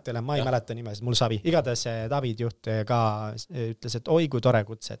 Te vahetele, ma ei mäleta nimesid, mul savi. Igatahes David juht ka ütles, et oi kui tore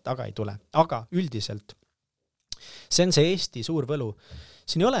kutse, et aga ei tule. Aga üldiselt see on see Eesti suur võlu.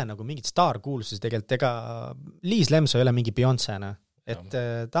 Siin ei ole nagu mingit staarkuulsusi tegelikult, ega Liis Lemso ei ole mingi Beyoncé'na. Et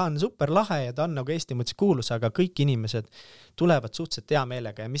ta on super lahe ja ta on nagu Eesti mõttes kuulus, aga kõik inimesed tulevad suhteliselt hea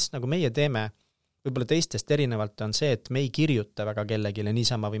meelega ja mis nagu meie teeme võib-olla teistest erinevalt on see, et me ei kirjuta väga kellegile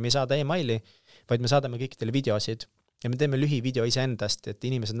niisama või me ei saada e-maili, vaid me saadame kõikidele videosid ja me teeme lühivideo iseendast, et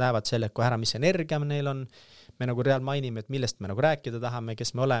inimesed näevad selle, kui ära, mis energia neil on, me nagu reaal mainime, et millest me nagu rääkida tahame,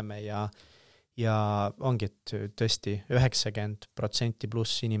 kes me oleme ja ongi, et tõesti 90%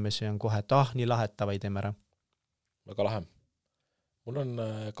 pluss inimesi on kohe, et nii laheta või teeme ära. Väga lahe. Mul on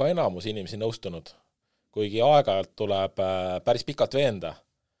ka enamus inimesi nõustunud, kuigi aeg-ajalt tuleb päris pikalt veenda,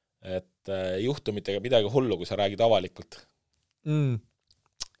 et juhtumitega midagi hullu, kui sa räägid avalikult.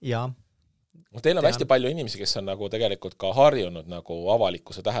 Jaa. Teil on hästi palju inimesi, kes on nagu tegelikult ka harjunud nagu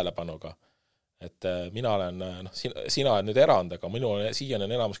avalikkuse tähelepanuga. Et mina olen, sina oled nüüd erand, aga minu siiani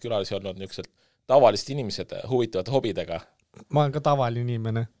on enamus külalisi olnud niisugused tavalised inimesed huvitavad hobidega. Ma olen ka tavaline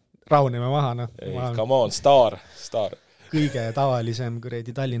inimene. Rahuneme maha, Come on, staar. Kõige tavalisem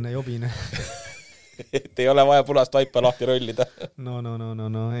kuredi Tallinna jobine. Et ei ole vaja punast vaipa lahti rollida. No,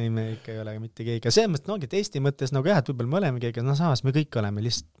 ei me ikka ei ole mitte keegi. See mõttes ongi, et Eesti mõttes nagu jah, et võib-olla me oleme keegi, samas me kõik oleme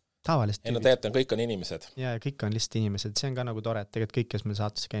lihtsalt tavalist. Ei no tegelikult kõik on inimesed. Ja kõik on lihtsalt inimesed. See on ka nagu tore, et tegelikult kõik, kes meil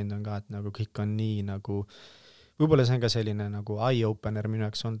saates käinud on ka, et nagu kõik on nii nagu, võib-olla see on ka selline nagu eye-opener minu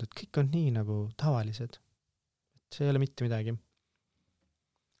jaoks olnud, et kõik on nii nagu tavalised. See ei ole mitte midagi.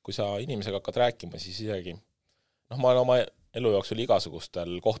 Kui sa inimesega hakkad rääkima, siis isegi, ma olen oma elu jooksul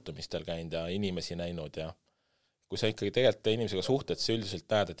igasugustel kohtumistel käinud ja inimesi näinud ja kui sa ikkagi tegelikult inimesega suhted, siis üldiselt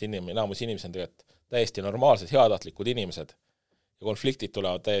näed, et enamus inimesed on tegelikult täiesti normaalsed, heatahtlikud inimesed ja konfliktid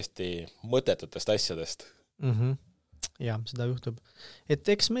tulevad täiesti mõttetutest asjadest. Ja, seda juhtub. Et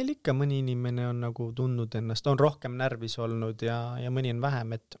eks meil ikka mõni inimene on nagu tundnud ennast, on rohkem närvis olnud ja mõni on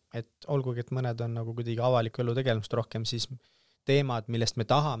vähem, et olgugi, et mõned on nagu kuidagi avaliku elu tegelemist rohkem, siis teemad, millest me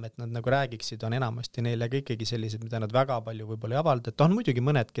tahame, et nad nagu räägiksid, on enamasti neile ikkagi sellised, mida nad väga palju võib-olla ei avalda, et on muidugi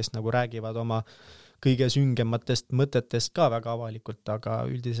mõned, kes nagu räägivad oma kõige süngematest mõtetest ka väga avalikult, aga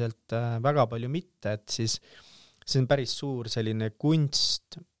üldiselt väga palju mitte, et siis see on päris suur selline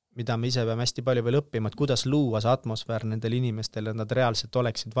kunst, mida me ise peame hästi palju veel õppima, et kuidas luua see atmosfäär nendel inimestel, et nad reaalselt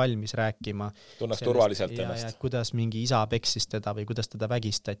oleksid valmis rääkima. Tunneks turvaliselt ennast. Ja kuidas mingi isa peksis teda või kuidas teda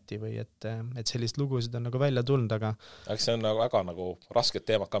vägistati või et sellist lugusid on nagu välja tulnud, aga see on nagu väga nagu rasked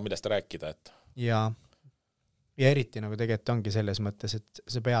teemad ka, millest rääkida, et ja eriti nagu tegelikult ongi selles mõttes, et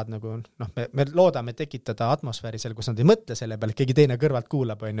sa pead nagu, me loodame tekitada atmosfääri seal, kus nad ei mõtle selle peale, et keegi teine kõrvalt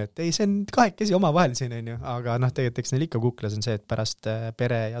kuulab, et ei, see on kahekesi oma vahel siin, aga tegelikult eks neil ikka kuklas on see, et pärast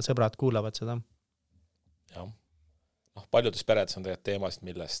pere ja sõbrad kuulavad seda. Jah. Paljudes peredes on tegelikult teemasid,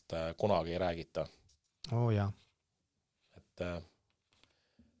 millest kunagi ei räägita. Jaa. Et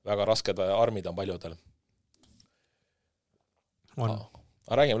väga rasked armid on paljudel. On.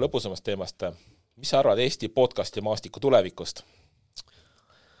 Aga räägime lõpusamast teemast. Mis sa arvad Eesti podcasti maastiku tulevikust?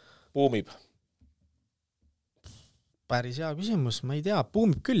 Buumib? Päris hea küsimus, ma ei tea.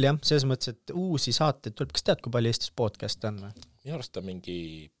 Buumib küll, jah. Selles mõttes, et uusi saateid tuleb. Kas tead, kui palju Eestis podcast on? Minu arust on mingi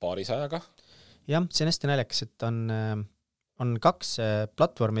 200. Jah, see on hästi naljakas, et on 2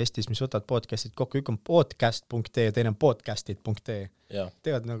 platvormi Eestis, mis võtavad podcastid kokku. Üks on podcast.ee ja teine on podcastid.ee.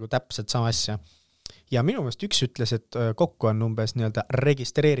 Teevad nagu täpselt sama asja. Ja minu meelest üks ütles, et kokku on umbes nii-öelda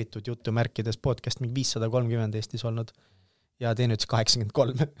registreeritud jutumärkides podcast mingi 530 Eestis olnud ja teine ütles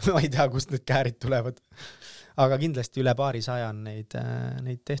 83. Ma ei tea, kust need käärid tulevad. Aga kindlasti üle 200 on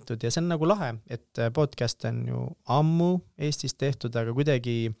neid tehtud ja see on nagu lahe, et podcast on ju ammu Eestis tehtud, aga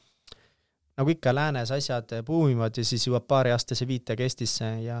kuidagi nagu ikka läänes asjad buumivad ja siis jõuab 2 aastase viitega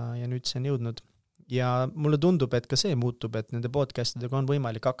Eestisse ja nüüd see on jõudnud. Ja mulle tundub, et ka see muutub, et nende podcastidega on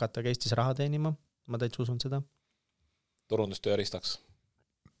võimalik hakata ka Eestis raha teenima. Ma täitsa usun seda. Turundustööristaks.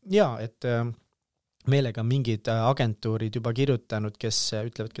 Jaa, et meelega mingid agentuurid juba kirjutanud, kes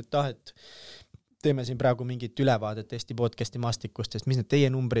ütlevadki, et teeme siin praegu mingit ülevaadet Eesti podcasti maastikustest, mis need teie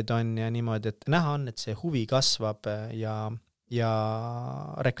numbrid on ja niimoodi, et näha on, et see huvi kasvab ja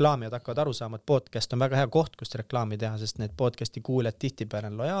reklaamijad hakkavad aru saama, et podcast on väga hea koht, kust reklaami teha, sest need podcasti kuulajad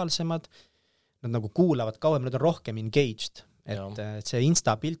tihtipeale on lojaalsemad, nad nagu kuulavad kauem, nad on rohkem engaged, et see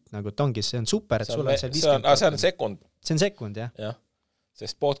Insta pilt nagu tongi, see on super, et sul on seal 50 see on sekund. See on sekund, jah. Jah,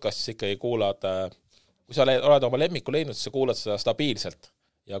 sest podcastis ikkagi kuulad, kui sa oled oma lemmiku leidnud, siis sa kuulad seda stabiilselt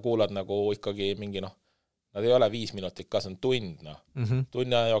ja kuulad nagu ikkagi mingi nad ei ole 5 minutit ka, see on tund,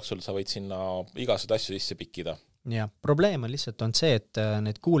 Tunni aja jooksul sa võid sinna igasugused asju sisse pikkida. Ja probleem on lihtsalt on see, et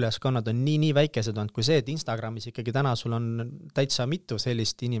need kuulajaskonnad on nii väikesed olnud, kui see, et Instagramis ikkagi täna sul on täitsa mitu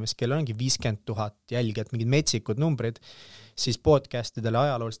sellist inimest, kellel ongi 50 000 jälgijat, mingid metsikud numbrid, siis podcastidele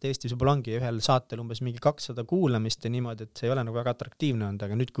ajaloolist Eestis võib-olla ongi ühel saatel umbes mingi 200 kuulamist ja niimoodi, et see ei ole nagu väga atraktiivne olnud,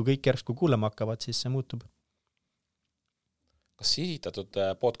 aga nüüd, kui kõik järsku kuulama hakkavad, siis see muutub. Kas sihitatud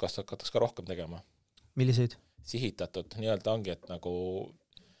podcast hakatakse ka rohkem tegema? Milliseid? Sihitatud, nii-öelda ongi, et nagu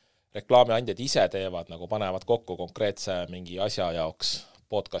reklaamiandjad ise teevad, nagu panevad kokku konkreetse mingi asja jaoks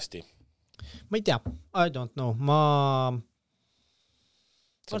podcasti. Ma ei tea, I don't know,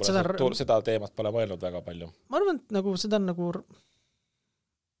 seda teemat pole mõelnud väga palju. Ma arvan, et nagu seda on nagu,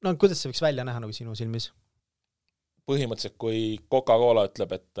 kuidas see võiks välja näha nagu sinu silmis? Põhimõtteliselt, kui Coca-Cola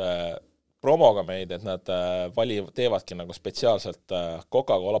ütleb, et promoga meid, et nad teevadki nagu spetsiaalselt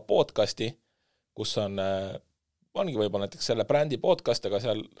Coca-Cola podcasti, kus ongi võib-olla näiteks selle brändi podcast, aga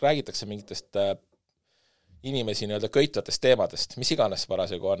seal räägitakse mingitest inimesi nii-öelda köitvatest teemadest, mis iganes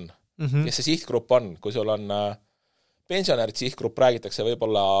parasjagu on. Kes see sihtgrupp on, kui sul on pensionärid sihtgrupp, räägitakse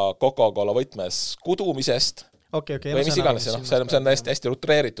võib-olla Coca-Cola võtmes kudumisest või mis iganes, see on hästi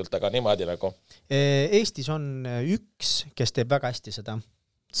rutreeritult, aga niimoodi nagu. Eestis on üks, kes teeb väga hästi seda,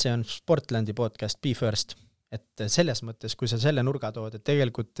 see on Sportlandi podcast Be First. Et selles mõttes, kui sa selle nurga tood, et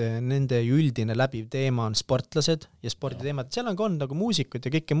tegelikult nende üldine läbiv teema on sportlased ja sporditeemad, seal on ka nagu muusikud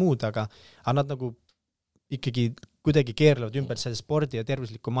ja kõike muud, aga nad nagu ikkagi kuidagi keerlevad ümber selle spordi ja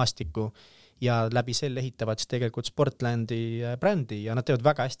tervisliku maastiku ja läbi selle ehitavad siis tegelikult Sportlandi brändi ja nad teevad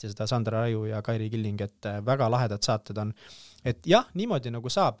väga hästi seda Sandra Raju ja Kairi Killing, et väga lahedad saated on. Et jah, niimoodi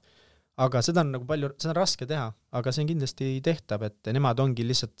nagu saab, aga seda on nagu seda on raske teha, aga see on kindlasti tehtav, et nemad ongi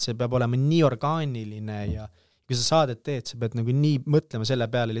lihtsalt, see peab olema nii orgaaniline ja kui sa saadet teed, sa pead nagu nii mõtlema selle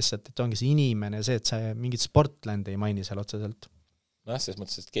peale lihtsalt, et ongi see inimene see, et sa mingit Sportlandi ei maini seal otseselt. Selles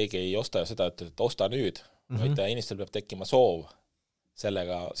mõttes, et keegi ei osta seda, et osta nüüd, vaid inimestel peab tekkima soov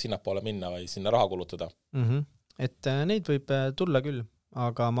sellega sinnapoole minna või sinna raha kulutada. Et neid võib tulla küll,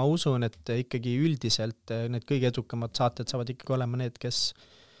 aga ma usun, et ikkagi üldiselt need kõige edukamad saated saavad ikkagi olema need, kes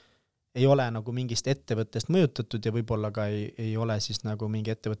ei ole nagu mingist ettevõttest mõjutatud ja võib-olla ka ei ole siis nagu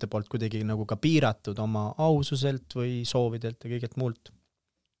mingi ettevõtte poolt kuidagi nagu ka piiratud oma aususelt või soovidelt ja kõigelt muult.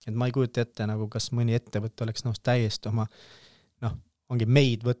 Et ma ei kujuta ette nagu, kas mõni ettevõtte oleks täiesti oma, ongi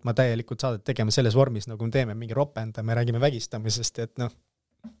meid võtma täielikult saadet tegema selles vormis, nagu me teeme mingi ropenda, me räägime vägistamisest, et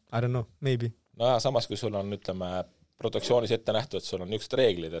I don't know, maybe. Ja samas, kui sul on, ütleme, produktsioonis ette nähtud, et sul on niisugused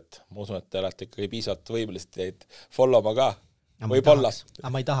reeglid, et ma usun, et te olete ikkagi piisavalt võimelised teid followma ka. Võib-olla.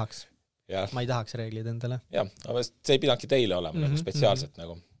 Aga ma ei tahaks reeglid endale. Jah, aga see ei pidangi teile olema nagu spetsiaalselt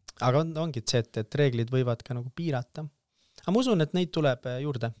nagu. Aga ongi see, et reeglid võivad ka nagu piirata. Aga ma usun, et neid tuleb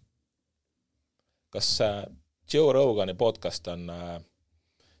juurde. Kas Joe Rogani podcast on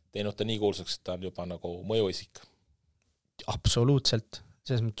teinud ta nii kuulsaks, et ta on juba nagu mõjuisik? Absoluutselt.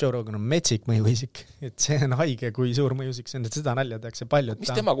 Selles mõttes Joe Rogan on metsik mõjuisik, et see on haige, kui suur mõjuisik see on, et seda nalja tehakse palju.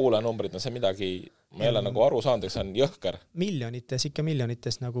 Mis tema kuulajanumbrid on see midagi, ma ei ole nagu aru saanud, see on jõhker?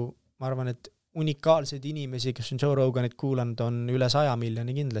 Miljonites nagu ma arvan, et unikaalseid inimesi, kes on Joe Roganit kuulanud, on üle 100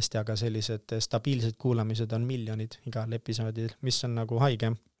 miljoni kindlasti, aga sellised stabiilsed kuulamised on miljonid igal episoodil, mis on nagu haige,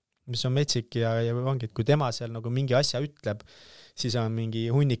 mis on metsik ja ongi, et kui tema seal nagu mingi asja ütleb, siis on mingi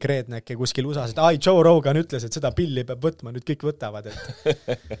hunnik reednäkke kuskil usas, et Joe Rogan ütles, et seda pilli peab võtma, nüüd kõik võtavad,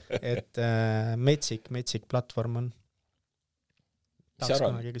 et metsik platvorm on. Tahaks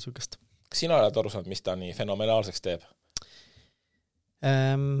kunagi sükest. Kas sina oled aru saanud, mis ta nii fenomenaalseks teeb?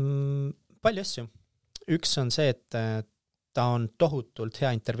 Palju asju. Üks on see, et ta on tohutult hea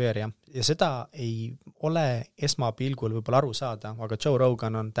intervjueerija ja seda ei ole esmapilgul võib-olla aru saada, aga Joe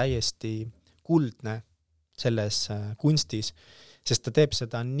Rogan on täiesti kuldne selles kunstis, sest ta teeb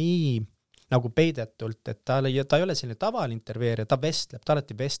seda nii nagu peidetult, et ta ei ole selline tavaline intervjueerija, ta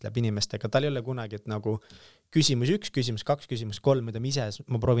alati vestleb inimestega, tal ei ole kunagi, et nagu küsimus 1, küsimus 2, küsimus 3, mida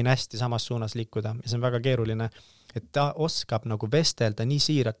ma proovin hästi samas suunas liikuda ja see on väga keeruline, et ta oskab nagu vestelda nii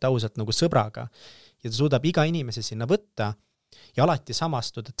siiralt ausalt nagu sõbraga ja ta suudab iga inimese sinna võtta ja alati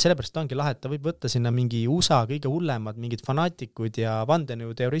samastud, et sellepärast ongi lahe, et ta võib võtta sinna mingi USA kõige hullemad mingid fanaatikud ja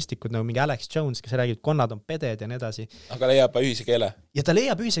vandenõuteoristikud nagu mingi Alex Jones, kes räägib, konnad on peded ja nii edasi. Aga leiab ühise keele. Ja ta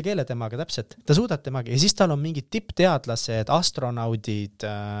leiab ühise keele temaga, täpselt. Ta suudab temaga ja siis tal on mingid tippteadlased, astronaudid,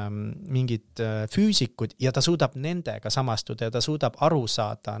 mingid füüsikud ja ta suudab nendega samastuda ja ta suudab aru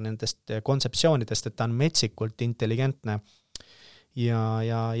saada nendest kontseptsioonidest, et ta on metsikult intelligentne.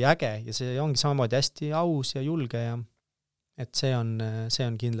 ja äge ja see ongi samamoodi hästi aus ja julge ja et see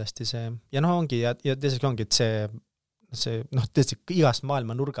on kindlasti see ja noh, ongi ja teiseks ongi, et see noh, tõesti igast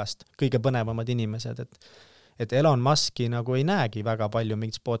maailma nurgast kõige põnevamad inimesed, et Elon Muski nagu ei näegi väga palju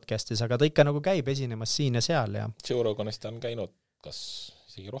mingis podcastis, aga ta ikka nagu käib esinemas siin ja seal ja Joe Roganist on käinud kas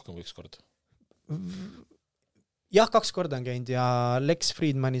isegi rohkem kui üks kord? Jah, 2 korda on käinud ja Lex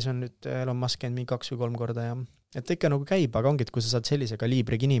Friedmanis on nüüd Elon Musk käinud mingi 2 või 3 korda ja et ta ikka nagu käib, aga ongi, et kui sa saad sellise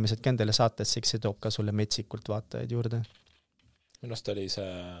kaliibriga inimesed kendele saatesse, eks see toob ka sulle metsikult vaatajaid juurde. Minust oli see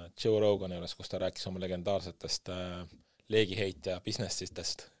Joe Rogan juures, kus ta rääkis oma legendaarsetest leegiheitja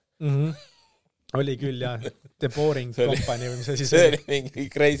businessistest. Oli küll ja The Boring Company või mis asi see oli mingi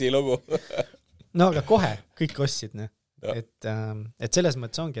crazy lugu. No aga kohe kõik ostsid, ne? Et selles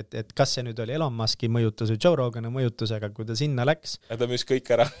mõttes ongi, et kas see nüüd oli Elon Muski mõjutus või Joe Rogani mõjutusega, kui ta sinna läks. Ja ta müüs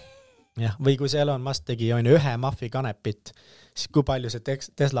kõik ära. Jah, või kui see Elon Musk tegi ühe Muffi kanepit, siis kui palju see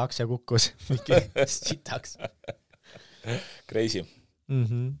Tesla aktsia kukkus mingi sitaks. Crazy.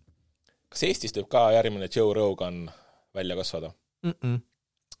 Kas Eestist võib ka järgmine Joe Rogan välja kasvada?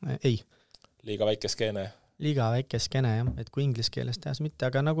 Ei. Liiga väike skeene? Liiga väike skeene, jah, et kui inglise keeles tehas mitte,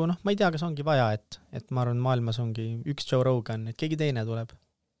 aga nagu noh, ma ei tea, kas ongi vaja, et ma arvan, maailmas ongi üks Joe Rogan, et keegi teine tuleb.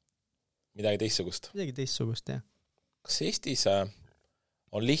 Midagi teistsugust? Midagi teistsugust, jah. Kas Eestis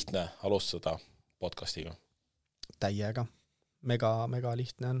on lihtne alustada podcastiga? Täiega. Mega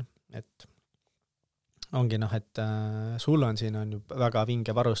lihtne on, et ongi noh, et sul on siin on ju väga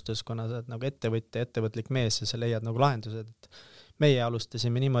vinge varustus, kuna sa oled nagu ettevõtlik mees ja sa leiad nagu lahendused, et meie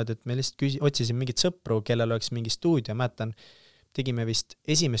alustasime niimoodi, et me lihtsalt otsisime mingit sõpru, kellel oleks mingi stuudio, mäletan, tegime vist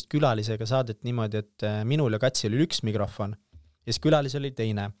esimest külalisega saadet niimoodi, et minul ja Katsil oli üks mikrofon ja siis külalis oli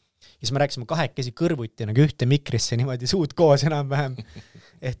teine. Ja siis me rääkisime kahekesi kõrvuti nagu ühte mikrisse niimoodi suud koos enam-vähem.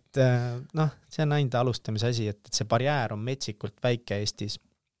 Et noh, see on ainult alustamise asi, et see barjäär on metsikult väike Eestis.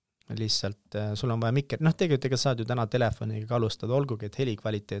 Lihtsalt sul on vaja mikri, noh tegelikult ega saad ju täna telefoniga alustada, olgugi, et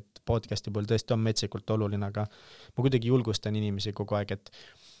helikvaliteet podcasti pool tõesti on metsikult oluline, aga ma kuidagi julgustan inimesi kogu aeg, et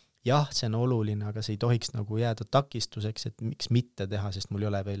jah, see on oluline, aga see ei tohiks nagu jääda takistuseks, et miks mitte teha, sest mul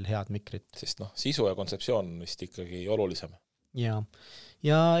ei ole veel head mikrit. Sest noh, sisu ja kontseptsioon on vist ikkagi olulisem.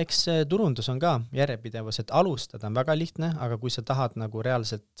 Ja eks turundus on ka järjepidevus, et alustada on väga lihtne, aga kui sa tahad nagu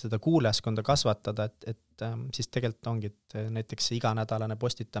reaalselt seda kuulajaskonda kasvatada, et siis tegelikult ongi, et näiteks see iganädalane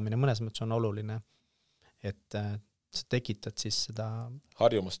postitamine mõnes mõttes on oluline, et sa tekitad siis seda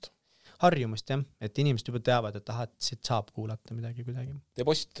harjumust, jah, et inimesed juba teavad, et et siit saab kuulata midagi kuidagi. Te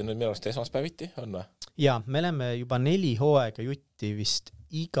postitate nüüd minu arust esmaspäeviti, on või? Jaa, me oleme juba 4 hooaega jutti vist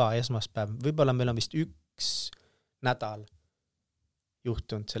iga esmaspäev, võib-olla meil on vist 1 nädal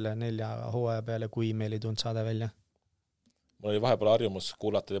juhtunud selle 4 hooaja peale, kui meil ei tulnud saade välja. Mul oli vahepeal harjumus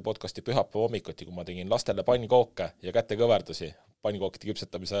kuulata podcasti pühapäeva hommikuti, kui ma tegin lastele pannkooke ja kätekõverdusi pannkookide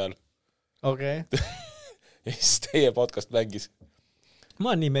küpsetamise ajal. Okei. Ja siis teie podcast mängis.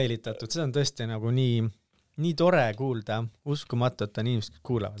 Ma olen nii meelitatud, see on tõesti nagu nii tore kuulda, uskumatu, et on inimesed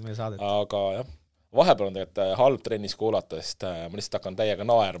kuulavad meie saadet. Aga jah, vahepeal on tegelikult halb trennis kuulata, sest ma lihtsalt hakkan täiega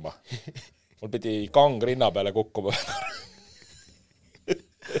naerma. Mul pidi kang rinna peale kukkuma.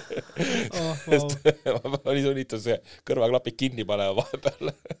 Ma oli sunnitud see kõrvaklapid kinni panema vahepeal.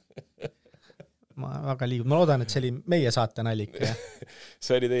 Ma loodan, et see oli meie saate nalik.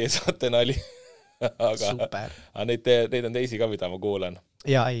 See oli teie saate nali. Super. Aga neid on teisi ka, mida ma kuulen.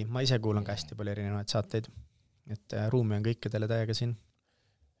 Ja ei, ma ise kuulan ka hästi palju erinevaid saateid. Et ruumi on kõikidele täiega siin.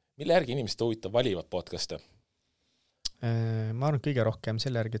 Mille järgi inimesed huvitav valivad podcaste? Ma arvan kõige rohkem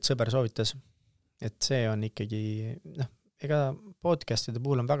selle järgi, et sõber soovitas. Et see on ikkagi, ega podcastide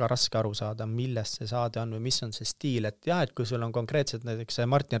puhul on väga raske aru saada, millest see saade on või mis on see stiil, et jah, et kui sul on konkreetselt näiteks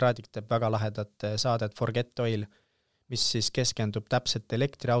Martin Raadik teeb väga lahedat saadet Forget Oil, mis siis keskendub täpselt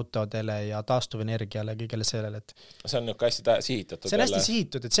elektriautodele ja taastuvenergiale, kõigele sellele, et see on niisugune hästi sihitatud. See on hästi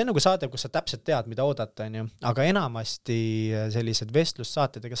sihitud, et see on nagu saade, kus sa täpselt tead, mida oodata, on ju, aga enamasti sellised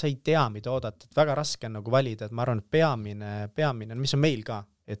vestlussaated, ega sa ei tea, mida oodata, et väga raske on nagu valida, et ma arvan, et peamine, mis on meil ka,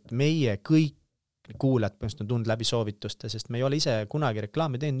 et meie kõik kuulajad põhimõtteliselt on tund läbi soovituste, sest me ei ole ise kunagi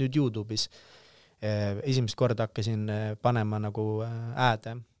reklaami teinud nüüd YouTube'is. Esimest korda hakkasin panema nagu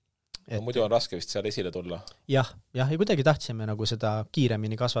ääde. No, muidu on raske vist seal esile tulla. Jah, ja kuidagi tahtsime nagu seda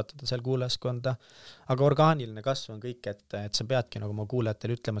kiiremini kasvatada seal kuulajaskonda, aga orgaaniline kasv on kõik, et sa peadki nagu oma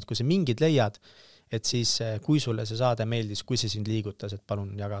kuulajatele ütlema, et kui sa mingid leiad, et siis kui sulle see saade meeldis, kui see sind liigutas, et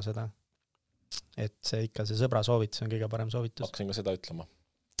palun jaga seda. Et see ikka see sõbra soovitus on kõige parem soovitus. Hakkasin ka seda ütlema.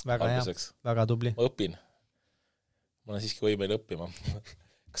 Väga hea, väga tubli. Ma õpin. Ma olen siiski võimeline õppima.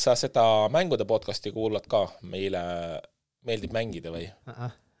 Kas sa seda mängude podcasti kuulad ka? Meile meeldib mängida või?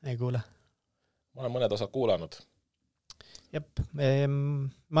 Ei kuule. Ma olen mõned osad kuulanud. Jep,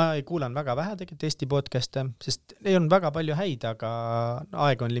 ma ei kuulan väga vähe tegelikult Eesti podcast'e, sest ei on väga palju häid, aga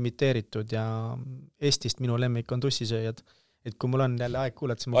aeg on limiteeritud ja Eestist minu lemmik on tussisööjad. Et kui mul on jälle aeg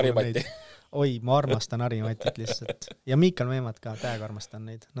kuulata, siis ma kuulan neid. Oi, ma armastan Harimatit lihtsalt. Ja Miikal Meemat ka, täiega armastan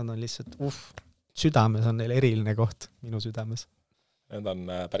neid. Nad on lihtsalt, südames on neil eriline koht minu südames. Need on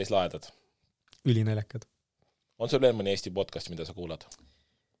päris laedad. Ülinäljakad. On sul veel mõni Eesti podcast, mida sa kuulad?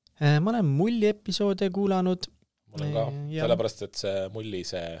 Ma olen Mulli episoode kuulanud. Mul on ka, sellepärast, et see Mulli,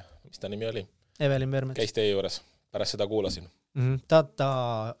 mis ta nimi oli? Evelin Vermets. Käis teie juures, pärast seda kuulasin.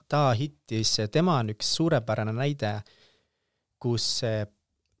 Ta hittis, tema on üks suurepärane näide, kus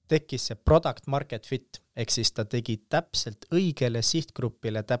tekkis see product market fit, ehk siis ta tegi täpselt õigele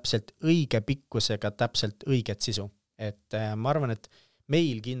sihtgrupile, täpselt õige pikkusega, täpselt õiget sisu. Et ma arvan, et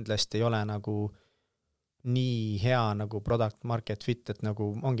meil kindlasti ei ole nagu nii hea nagu product market fit, et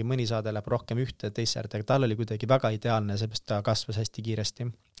nagu ongi mõni saade läheb rohkem ühte teisert, aga tal oli kuidagi väga ideaalne, seepärast ta kasvas hästi kiiresti.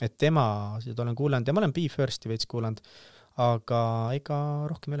 Et tema, seda olen kuulanud ja ma olen Be Firsti veits kuulanud, aga ega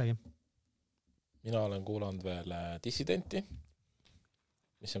rohkem ülegi. Mina olen kuulanud veel Dissidenti,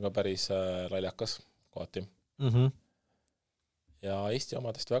 mis on ka päris laiakas kohati. Ja Eesti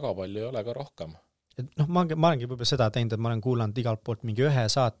omadest väga palju ei ole ka rohkem. Et ma olengi võib-olla seda teinud, et ma olen kuulanud igalt poolt mingi ühe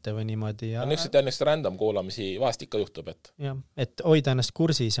saate või niimoodi. Ja Ennest random kuulamisi vahest ikka juhtub, et... Ja, et hoida ennast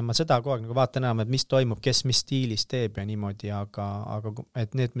kursis ja ma seda kogu aeg nagu vaatan enam, et mis toimub, kes mis stiilis teeb ja niimoodi, aga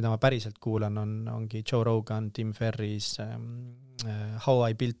et need, mida ma päriselt kuulan, ongi Joe Rogan, Tim Ferris, How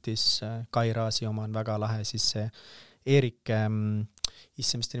I Built This, Kai Raasi oma on väga lahe, siis see Erik,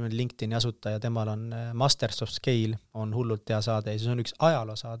 mis ta niimoodi LinkedIni asutaja, temal on Masters of Scale, on hullult hea saade ja siis on üks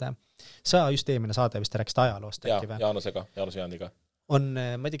ajaloo saade. Sa just eelmine saade vist rääkisid ajaloost äkki või? Jaanus Viandiga. On,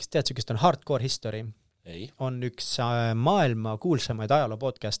 ma ei tea, kas tead, sükest on Hardcore History. Ei. On üks maailma kuulsamaid ajaloo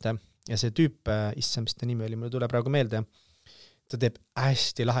podcaste ja see tüüp, mis ta nimi oli, mulle tuleb praegu meelde, ta teeb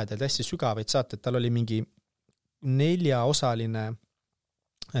hästi lahedalt, hästi sügavaid saateid, tal oli mingi 4-osaline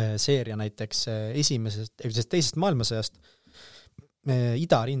seeria näiteks teisest maailmasõjast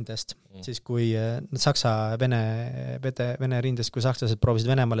idarindest, siis kui Vene rindest, kui sakslased proovisid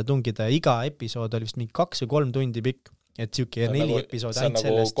Venemaale tungida ja iga episood oli vist mingi 2 või 3 tundi pikk, et siuke 4 episood see on nagu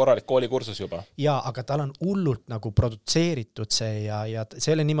sellest. Korralik koolikursus juba. Ja, aga tal on hullult nagu produtseeritud see ja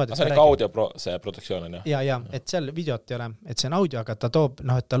see oli niimoodi, see on ikka audio see produktsioon on, jah? Ja, et seal videot ei ole, et see on audio, aga ta toob,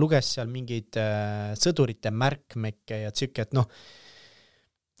 et ta luges seal mingeid sõdurite märkmekke ja tsükke, et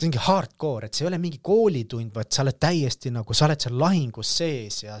see ongi hardcore, et see ei ole mingi koolitund, vaid sa oled täiesti nagu, sa oled seal lahingus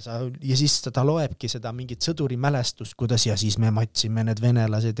sees ja siis ta loebki seda mingit sõduri mälestust, kuidas ja siis me matsime need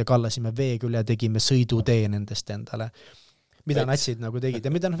venelased ja kallasime vee küll ja tegime sõidutee nendest endale. Mida natsid nagu tegid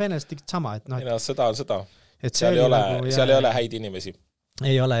ja mida venelased tegid sama, et sõda on sõda. Seal ei ole häid inimesi.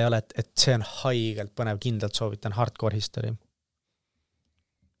 Ei ole, et see on haigelt põnev, kindlalt soovitan Hardcore History.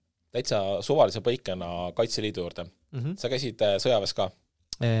 Täitsa suvalise põikena Kaitseliidu juurde. Sa käisid sõjaväes ka?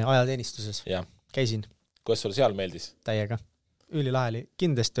 Ajateenistuses. Ja. Käisin. Kuidas sulle seal meeldis? Täiega. Ülilaheli.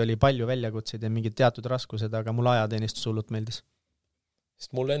 Kindlasti oli palju väljakutseid ja mingid teatud raskused, aga mul ajateenistus hullult meeldis.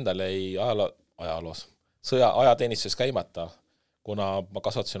 Sest mul endal ei ajaloos ajateenistuses käimata, kuna ma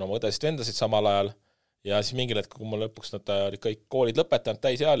kasvatasin oma õdesid vendasid samal ajal ja siis mingil hetkel, kui mul lõpuks nad olid kõik koolid lõpetanud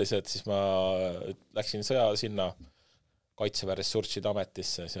täisealised, siis ma läksin sinna Kaitseväe ressursside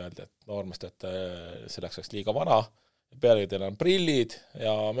ametisse, siis öeldi, et noormest, selleks oleks liiga vana, peale teil on prillid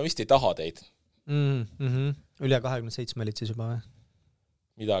ja me vist ei taha teid. Üle 27 olid siis juba või?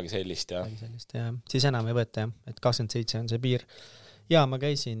 Midagi sellist, jah. Siis enam ei võeta, et 27 on see piir. Ja ma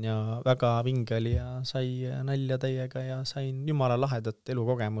käisin ja väga vinge oli ja sai nalja täiega ja sain jumala lahedat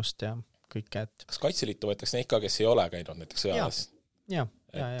elukogemust ja kõike. Kas Kaitseliitu võetakse neid ka, kes ei ole käinud näiteks sõjaväes?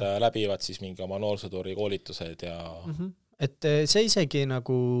 Et läbivad siis mingi oma noorsõduri koolitused ja... Et see isegi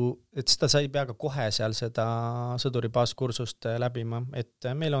nagu, et seda sa ei pea ka kohe seal seda sõduribaaskursust läbima, et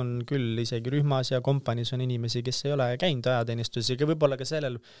meil on küll isegi rühmas ja kompaniis on inimesi, kes ei ole käinud ajateenistuses ja võib-olla ka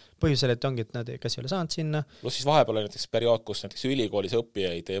sellel põhjusel, et ongi, et nad kas ei ole saanud sinna. Plus siis vahepeal oli näiteks periood, kus näiteks ülikoolis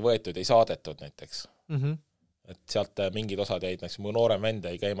õppijaid ei võetud, ei saadetud näiteks. Et sealt mingid osad jäid, näiteks mu noorem vend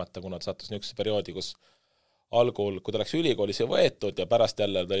ei käimata, kuna ta sattus niisuguse perioodi, kus algul, kui ta läks ülikoolis ei võetud ja pärast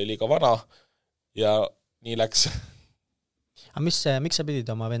jälle ta oli liiga vana ja nii läks. Aga miks sa pidid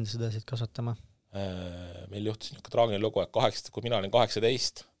oma vendasõdasid kasvatama? Meil juhtus niisugune traagiline lugu, et kui mina olin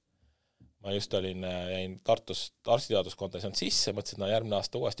 18, ma just jäin Tartus arstiteaduskonda ja saanud sisse, mõtlesin, et järgmine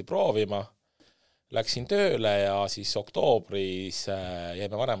aasta uuesti proovima, läksin tööle ja siis oktoobris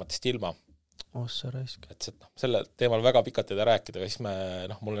jäime vanematest ilma. Et selle teemal väga pikalt ei rääkida, siis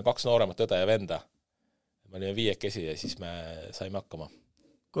mul oli 2 nooremat õde ja venda. Me olime 5 ja siis me saime hakkama.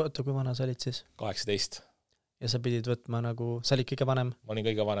 Kui vana sa olid siis? 18. ja sa pidid võtma nagu, sa olid kõige vanem? Ma olin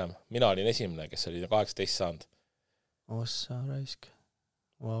kõige vanem. Mina olin esimene, kes oli 18 saanud. Ossa raisk.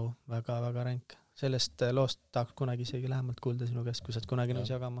 Vau, väga ränk. Sellest loost tahaks kunagi isegi lähemalt kuulda sinu käest, kui saad kunagi nõus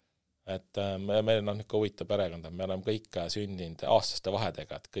jagama. Et meil on ikka huvitav perekond, me oleme kõik sündinud aastaste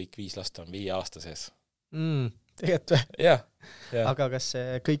vahedega, et kõik 5 last on 5 aasta sees. Tegelikult või? Jah. Aga kas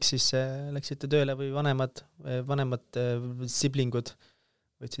kõik siis läksite tööle või vanemad siblingud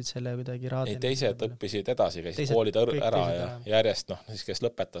võtsid selle kuidagi raadil? Ei, teised õppisid edasi, käisid koolid ära ja järjest, siis kes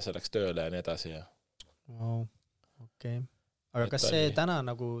lõpetas, läks tööle ja nii edasi. Wow. Okei. Aga kas see täna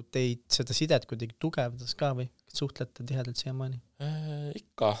nagu teid seda sidet kuidagi tugevdas ka või suhtlete tihedalt siiamaani?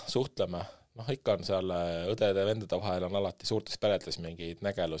 Ikka suhtleme. Ikka on seal õdede ja vendade vahel on alati suurtes peredes mingeid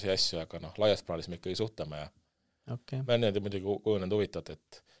nägelusi ja asju, aga laias plaanis me ikkagi suhtleme. Ja me on muidugi kujunenud huvitavad,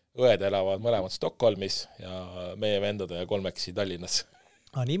 et õed elavad mõlemad Stockholmis ja meie vendade ja kolmeksi Tallinnas.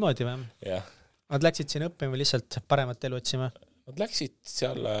 Niimoodi või? Jah. Nad läksid siin õppima või lihtsalt paremat elu otsima? Nad läksid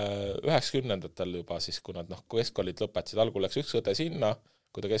seal 90-ndatel juba siis, kui nad keskkoolid lõpetasid. Algul läks üks õde sinna,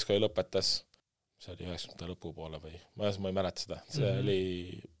 kui ta keskkooli lõpetas, see oli 90-ndate lõpupoole või ma ei mäleta seda. See oli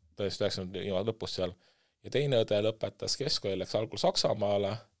tõesti 90-ndate lõpus seal. Ja teine õde lõpetas keskkooli, läks algul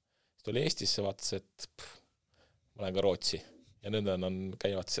Saksamaale, siis tuli Eestisse, vaatas, et ma olen ka Rootsi. Ja nüüd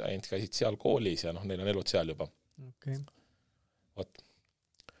käisid seal koolis ja neil on elud seal juba. Okay. Vot.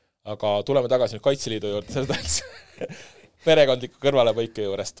 Aga tuleme tagasi nüüd Kaitseliidu juurde, seda perekondliku kõrvalepõike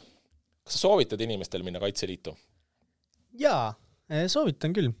juurest. Kas sa soovitad inimestel minna Kaitseliitu? Jaa,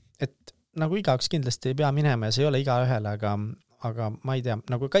 soovitan küll, et nagu igaüks kindlasti ei pea minema ja see ei ole iga ühele, aga ma ei tea,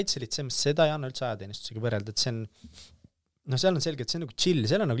 nagu Kaitseliit, seda ei anna üldse ajateenistusega võrrelda, et see on, seal on selge, et see on nagu chill,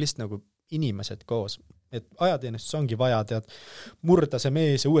 seal on nagu lihtsalt nagu inimesed koos, et ajateenistus ongi vaja, tead, murda see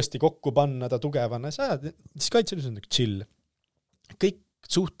mees ja uuesti kokku panna ta tugevana, siis Kaitseliidus on nagu chill. Kõik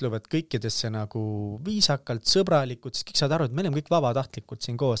suhtlevad kõikidesse nagu viisakalt, sõbralikud, siis kõik saad aru, et me oleme kõik vabatahtlikud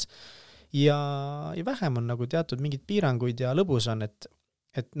siin koos. Ja vähem on nagu teatud mingid piiranguid ja lõbus on, et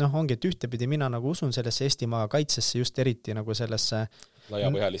ongi, et ühtepidi mina nagu usun sellesse Eestimaa kaitsesse just eriti nagu sellesse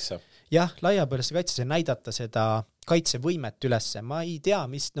laiapõhjalisse. Jah, laiapõhjalisse kaitsesse näidata seda kaitsevõimet ülesse. Ma ei tea,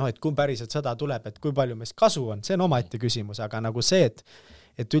 et kui päriselt sõda tuleb, et kui palju meist kasu on, see on omaette küsimus, aga nagu see,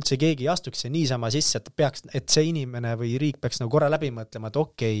 et üldse keegi ei astuks see niisama sisse, et see inimene või riik peaks nagu korra läbi mõtlema, et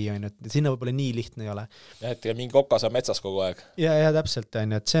okei, sinna võib-olla nii lihtne ei ole. Ja, et mingi okas on metsas kogu aeg. Ja täpselt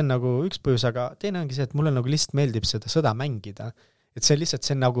on, et see on nagu üks põhjus, aga teine ongi see, et mulle nagu lihtsalt meeldib seda sõda mängida. Et see on lihtsalt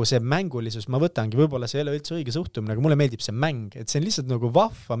see nagu see mängulisus, ma võtangi, võib-olla see ei ole üldse õige suhtumine, aga mulle meeldib see mäng, et see on lihtsalt nagu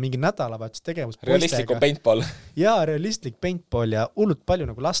vahva mingi nädalavahetus tegevus realistlik paintball. Jaa, realistlik paintball ja hullult palju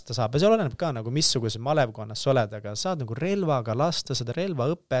nagu lasta saab ja seal oleneb ka nagu missuguse malevkonnas sa oled, aga saad nagu relvaga lasta, seda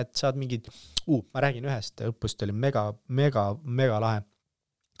relvaõpet, saad mingid, ma räägin ühest õppust, oli mega lahe.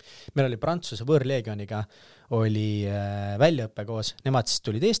 Meil oli Prantsuse võõrleegioniga oli väljaõppe koos, nemad siis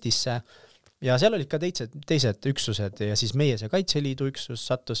tulid Eestisse ja seal olid ka teised üksused ja siis meie see Kaitseliidu üksus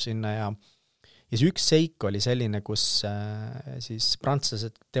sattus sinna ja siis üks seik oli selline, kus siis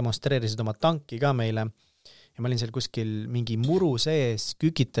prantslased demonstreerisid oma tanki ka meile ja ma olin seal kuskil mingi muru sees,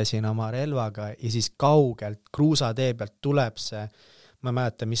 kükitasin oma relvaga ja siis kaugelt kruusatee pealt tuleb see, ma ei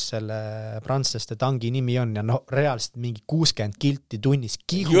mäleta, mis selle prantslaste tangi nimi on ja reaalselt mingi 60 kilti tunnis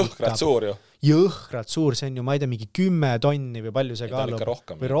kihutab. Jõhkralt suur, see on ju, ma ei tea, mingi 10 tonni või palju see kaalub.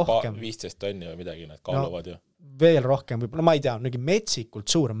 Või rohkem. 15 tonni või midagi need kaaluvad ju. Veel rohkem, võib-olla ma ei tea,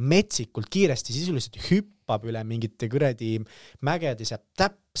 metsikult suur, metsikult kiiresti, sisuliselt hüppab üle mingite kuradi mägedi, saab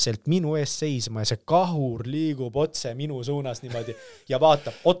täpselt minu ees seisma ja see kahur liigub otse minu suunas niimoodi ja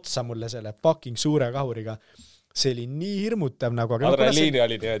vaatab otsa mulle selle fucking suure kahuriga. See oli nii hirmutav nagu. Adrenaliini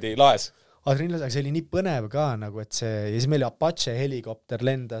oli niimoodi laes. Aga see oli nii põnev ka nagu, et see, ja siis meil Apache helikopter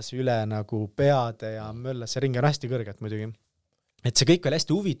lendas üle nagu peade ja möllas, see ring on hästi kõrget muidugi. Et see kõik oli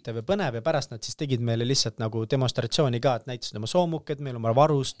hästi huvitav ja põnev ja pärast nad siis tegid meile lihtsalt nagu demonstratsiooni ka, et näitasid oma soomuked, meil oma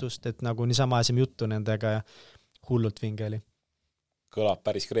varustust, et nagu niisama asjame juttu nendega ja hullult vinge oli. Kõlab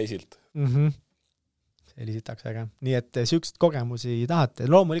päris kreisilt. See oli sitaks äge. Nii et sihukest kogemusi tahate,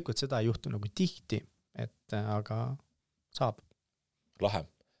 loomulikult seda ei juhtu nagu tihti, et aga saab. Lahe.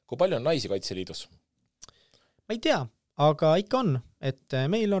 Kui palju on naisi Kaitseliidus? Ma ei tea, aga ikka on, et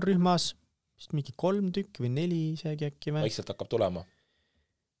meil on rühmas vist mingi 3 tükki või 4 isegi äkki või. Vaikselt hakkab tulema?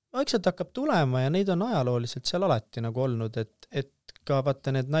 Vaikselt hakkab tulema ja neid on ajalooliselt seal alati nagu olnud, et ka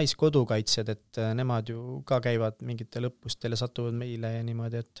vaata need naiskodukaitsjad, et nemad ju ka käivad mingite lõppustel ja satuvad meile ja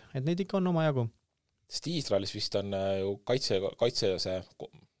niimoodi, et neid ikka on oma jagu. Sest Iisraelis vist on ju kaitse see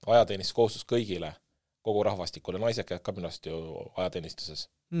ajateenistus kohustus kõigile, kogu rahvastikule, naised käivad ka minust ju ajateenistuses.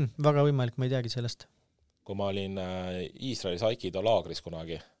 Väga võimalik, ma ei teagi sellest. Kui ma olin Iisraelis Aikido laagris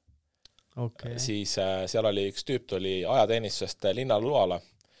kunagi, Okay. Siis seal oli üks tüüp, tuli ajateenistusest linnaloale,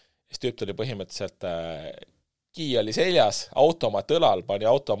 siis tüüp tuli põhimõtteliselt kii oli seljas, automaat õlal, pani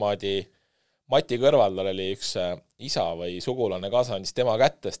automaadi Mati kõrval, tal oli üks isa või sugulane kaasa, andis tema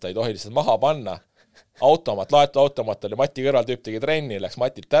kätte, ta ei tohi lihtsalt maha panna. Laetud automaat oli Mati kõrval, tüüp tegi trenni, läks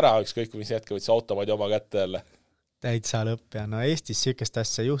Matilt ära, ükskõik mis hetke võttis automaadi oma kätte jälle. Täitsa lõpp ja no Eestis sükest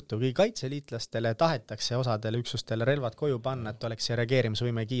asja juhtu, kui kaitseliitlastele tahetakse osadele üksustele relvad koju panna, et oleks see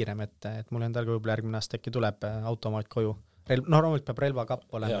reageerimisvõime kiirem, et mul endal ka võib-olla järgmine aasta äkki tuleb automaat koju. Loomulikult peab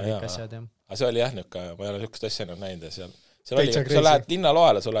relvakapp olema kõik asjad. Aga see oli jah, ma ei ole niisugust asja näinud ja seal oli, sa lähed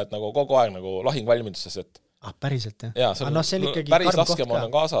linnaloale, sa oled nagu kogu aeg nagu lahingvalmiduses, et päriselt jah? Jaa, see on päris laskemoon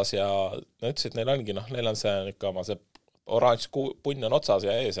on kaasas ja no ütles, et neil ongi, neil on see ikka oma see oranž punn on otsas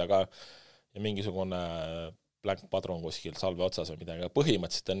ja ees, aga ja mingisugune blank padrun kuskil salve otsas või midagi, aga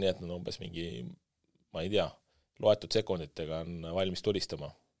põhimõtteliselt on nii, et nad umbes mingi, ma ei tea, loetud sekunditega on valmis tulistama.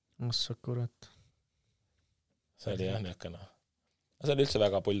 Ossa kurat. See oli jah niisugune. See oli üldse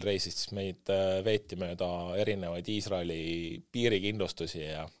väga pull reis, siis meid veeti mööda erinevaid Iisraeli piirikindlustusi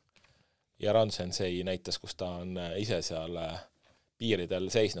ja Ron Sensei näitas, kus ta on ise seal piiridel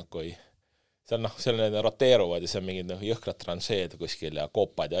seisnud, kui seal need roteeruvad ja see on mingid jõhkrad tranšeed kuskil ja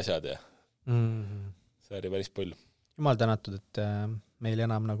koopad ja asjad ja see oli päris pull. Jumal tänatud, et meil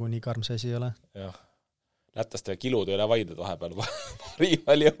enam nagu nii karm see asi ei ole. Jah, lätlaste kilud ei ole vaided vahepeal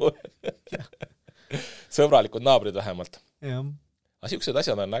riival jõu. Sõbralikud naabrid vähemalt. Jah. Aga siuksed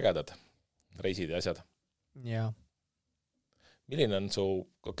asjad on ägedad, reisid ja asjad. Jaa. Milline on su,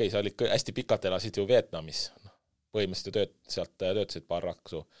 sa olid hästi pikalt elasid ju Vietnamis, põhimõtteliselt sealt töötasid paar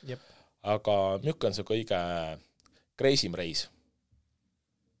raksu, aga milline on su kõige kreisim reis?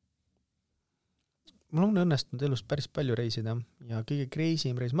 Mul on õnnestunud elus päris palju reisida ja kõige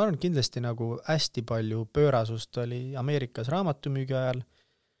kreisim reis, ma arvan kindlasti nagu hästi palju pöörasust oli Ameerikas raamatumüügi ajal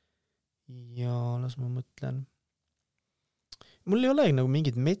ja las ma mõtlen. Mul ei ole nagu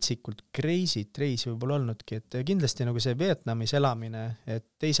mingid metsikult kreisid reisi võib-olla olnudki, et kindlasti nagu see Vietnamis elamine, et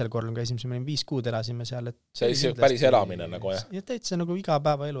teisel korral käisime, me 5 kuud elasime seal, et see päris elamine nagu jah? Ja täitsa nagu iga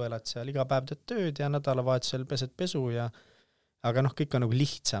päeva elu elad seal, iga päev teed tööd ja nädalavahetusel pesed pesu ja aga kõik on nagu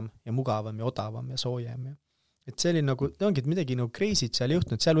lihtsam ja mugavam ja odavam ja soojem ja et see oli nagu, ongi, et midagi nagu kreisid seal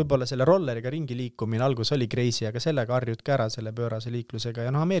juhtnud, seal võib-olla selle rolleriga ringi liikumine algus oli kreisi, aga sellega harjud ka ära selle pöörase liiklusega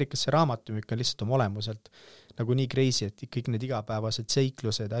ja Ameerikas see raamatumüük on lihtsalt oma olemuselt nagu nii kreisi, et kõik need igapäevased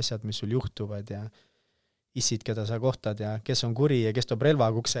seiklused, asjad, mis sul juhtuvad ja issid, keda sa kohtad ja kes on kuri ja kes toob relva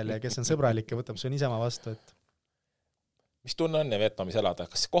kuksele ja kes on sõbralik ja võtab su niisama vastu, et mis tunne on Vietnamis elada?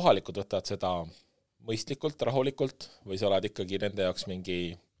 Kas kohalikud võtavad seda mõistlikult, rahulikult või sa oled ikkagi nende jaoks mingi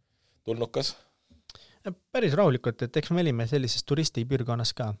tulnukas? Päris rahulikult, et eks me olime sellises turistipiirkonnas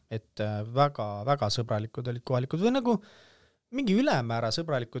ka, et väga sõbralikud olid kohalikud või nagu mingi ülemäära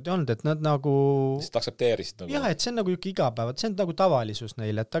sõbralikud ei olnud, et nad nagu sest aksepteerisid nagu. Jah, et see on nagu igapäevad, see on nagu tavalisus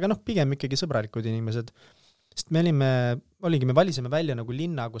neile, et aga pigem ikkagi sõbralikud inimesed, sest me valisime välja nagu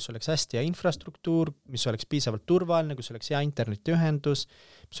linna, kus oleks hästi hea infrastruktuur, mis oleks piisavalt turvaline, kus oleks hea internetiühendus,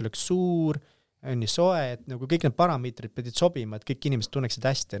 mis oleks suur, on nii soe, et nagu kõik need parameetrid pidid sobima, et kõik inimesed tunneksid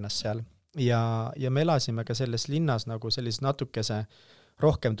hästi ennast seal. Ja me elasime ka selles linnas nagu sellis natukese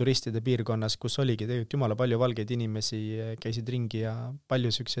rohkem turistide piirkonnas, kus oligi tegelikult jumala palju valgeid inimesi, käisid ringi ja palju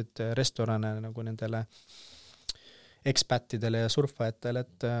sellised restorane nagu nendele ekspättidele ja surfajatele,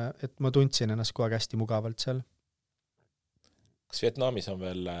 et ma tundsin ennast kogu aeg hästi mugavalt seal. Kas Vietnamis on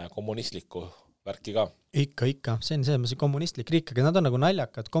veel kommunistlikku värki ka? Ikka. See on see kommunistlik riik, aga nad on nagu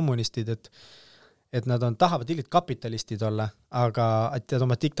naljakad kommunistid, et nad tahavad ilgelt kapitalistid olla, aga et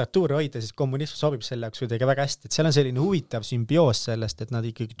oma diktatuuri hoida, siis kommunism sobib selle jaoks kuidagi väga hästi, et seal on selline huvitav sümbioos sellest, et nad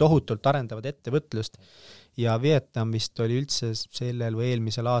ikkagi tohutult arendavad ettevõtlust ja Vietnamist oli üldse sellel või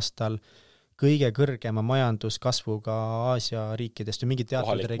eelmisel aastal kõige kõrgema majanduskasvuga Aasia riikidest või mingi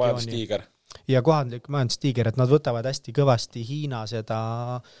teatud regiooni. Ja kohalik majandustiiger, et nad võtavad hästi kõvasti Hiina seda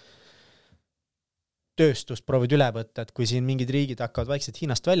tööstust proovid üle võtta, et kui siin mingid riigid hakkavad vaikselt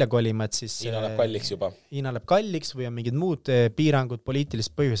Hiinast välja kolima, et siis Hiina läheb kalliks juba. Hiina läheb kalliks või on mingid muud piirangud,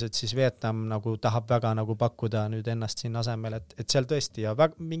 poliitilised põhjused, siis Vietnam nagu tahab väga nagu pakkuda nüüd ennast siin asemel, et seal tõesti ja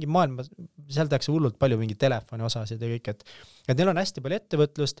mingi maailma, seal tehakse hullult palju mingi telefoni osasid ja kõik, et neil on hästi palju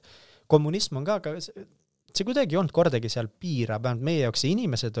ettevõtlust, kommunism on ka, aga see kuidagi ei olnud kordagi seal piira, vähemalt meie jaoks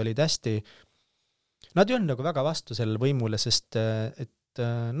inimesed olid hästi, nad ei olnud nagu väga vastu sellele võimule, sest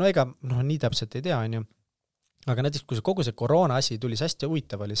nii täpselt ei tea, on ju. Aga näiteks, kui kogu see koroona asi tuli, see hästi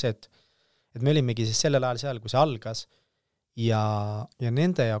huvitav oli see, et me olimegi siis sellel ajal seal, kui see algas ja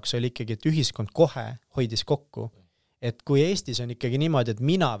nende jaoks oli ikkagi, et ühiskond kohe hoidis kokku, et kui Eestis on ikkagi niimoodi, et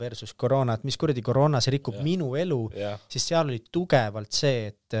mina versus koroona, et mis kuradi koroona, see rikub minu elu, siis seal oli tugevalt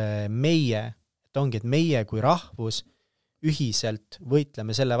see, et meie kui rahvus ühiselt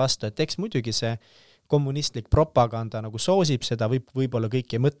võitleme selle vastu, et eks muidugi see kommunistlik propaganda nagu soosib seda, võib-olla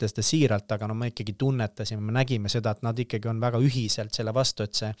kõik ei mõtle seda siiralt, aga no me ikkagi tunnetasime, me nägime seda, et nad ikkagi on väga ühiselt selle vastu,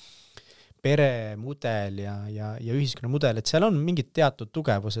 et see peremudel ja ühiskonnamudel, et seal on mingid teatud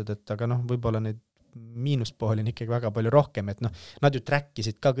tugevused, et aga noh, võib-olla neid miinuspooli on ikkagi väga palju rohkem, et noh, nad ju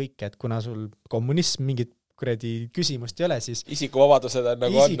trackisid ka kõike, et kuna sul kommunism mingit kuradi küsimust ei ole, siis isikuvabadused on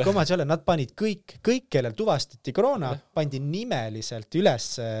nagu on. Isikuomadus ei ole, nad panid kõik, kellel tuvastati koroona, pandi nimeliselt üles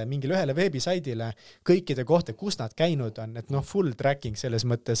mingile ühele veebisaidile kõikide kohta, kus nad käinud on, et noh, full tracking selles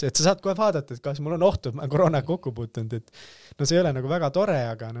mõttes, et sa saad kohe vaadata, et kas mul on ohtu, et ma koroona kokku puutunud, et no see ei ole nagu väga tore,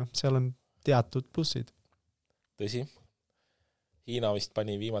 aga noh, seal on teatud plussid. Tõsi. Hiina vist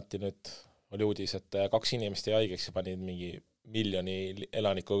pani viimati nüüd, oli uudis, et 2 inimest jäi haigeks ja panid mingi 1 miljoni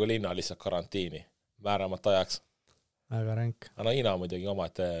elanikuga linna lihtsalt karantiini määramata ajaks. Väga ränk. Aga no Hiina muidugi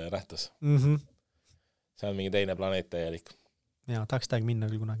omaette nähtus. See on mingi teine planeet täielik. Jaa, tahaks täiega minna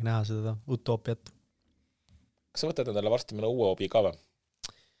küll kunagi näha seda utoopiat. Kas sa võtad endale varsti mõne uue hobi ka või?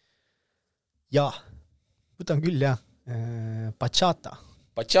 Jaa, võtan küll jah. Bachata.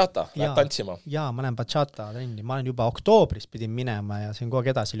 Bachata? Lähed tantsima? Jaa, ma lähen bachata trenni. Ma olen juba oktoobris pidin minema ja see on kogu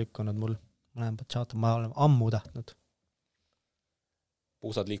aeg edasi lükkunud mul. Ma lähen bachata, ma olen ammu tahtnud.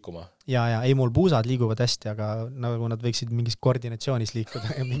 Puusad liikuma? Ja, ei mul puusad liiguvad hästi, aga nagu nad võiksid mingis koordinatsioonis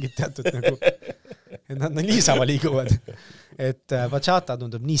liikuda ja mingid teatud nagu, et nad niisama liiguvad. Et bachata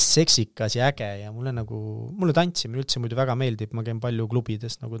tundub nii seksikas ja äge ja mulle tantsimine üldse muidu väga meeldib, ma käin palju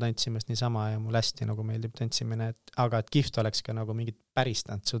klubidest nagu tantsimast niisama ja mulle hästi nagu meeldib tantsimine, aga et kihvt oleks ka nagu mingit päris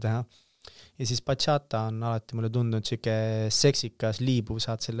tantsu teha. Ja siis bachata on alati mulle tundunud siuke seksikas, liibuv,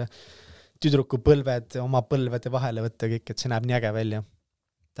 saad selle tüdruku põlved oma põlvede vahele võtta kõik, et see näeb nii äge välja.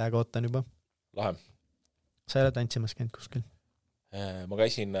 Täiega ootan juba. Lahe. Sa ei ole tantsimas käinud kuskil? Ma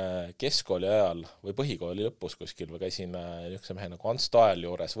käisin keskkooli ajal või põhikooli lõpus kuskil või käisin niisuguse mehe nagu Ants Tael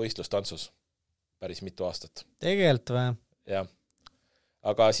juures võistlustantsus päris mitu aastat. Tegelikult või? Jah.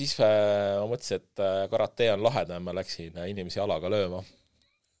 Aga siis ma mõtlesin, et karate on lahedam, ma läksin inimesi alaga lööma.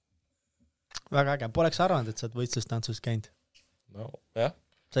 Väga äge. Poleks arvanud, et sa oled võistlustantsus käinud? No, jah.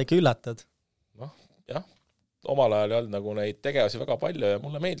 Sa ikka üllatad? Noh, jah. Omal ajal ei olnud nagu neid tegevusi väga palju ja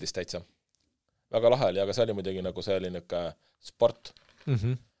mulle meeldis täitsa. Väga lahe oli, aga see oli muidugi nagu see oli niuke sport.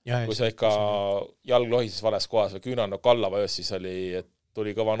 Kui sa ikka jalg lohises vales kohas või küünannuk alla vajus, siis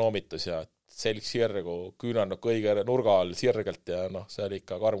tuli kõva noomitus ja selg sirgu, küünannuk õige nurga all sirgelt ja noh, see oli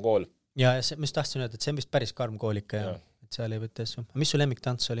ikka karm kool. Ja mis tahtsin öelda, et see on vist päris karm kool ikka ja et seal ei võtta asju. Mis su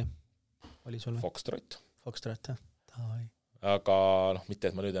lemmiktants oli? Oli sul? Foxtrot, jah? Aga noh, mitte,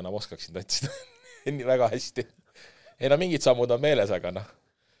 et ma nüüd enam oskaksin tantsida. Nii väga hästi. Ei no mingid sammud on meeles, aga noh,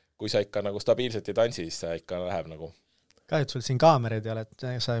 kui sa ikka nagu stabiilselt ei tantsi, siis see ikka läheb nagu. Kahjud sul siin kaameraid ei ole, et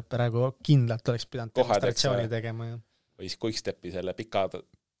sa praegu kindlalt oleks pidanud demonstratsiooni tegema. Või siis quickstepi selle pika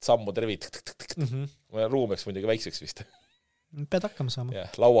sammu tervid. Ruum eks muidugi väikseks vist. Pead hakkama saama. Ja,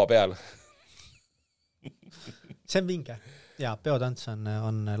 laua peal. See on vinge. Ja, peotants on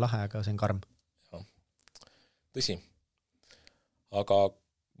lahe, aga see on karm. Ja. Tõsi. Aga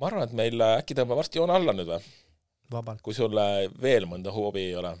ma arvan, et meil äkki tõmba varsti joone alla nüüd või? Vabalt. Kui sulle veel mõnda hobi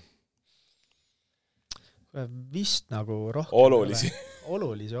ei ole? Vist nagu rohkem.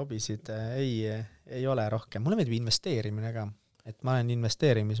 Olulisi hobisid ei ole rohkem. Mulle meeldib investeerimine ka. Et ma olen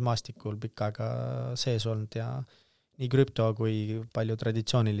investeerimismaastikul pikka aega sees olnud ja nii krüpto kui palju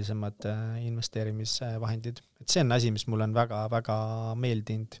traditsioonilisemad investeerimisvahendid. Et see on asi, mis mulle on väga-väga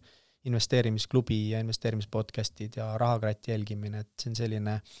meeldinud. Investeerimisklubi ja investeerimispodcastid ja rahakratti jälgimine, et see on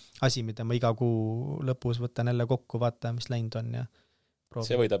selline asi, mida ma iga kuu lõpus võtan jälle kokku, vaata, mis läinud on ja proovin.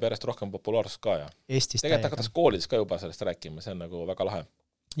 See võidab järjest rohkem populaarsust ka ja tegelikult hakates koolides ka juba sellest rääkima, see on nagu väga lahe.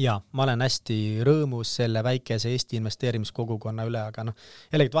 Ja, ma olen hästi rõõmus selle väikese Eesti investeerimiskogukonna üle, aga noh,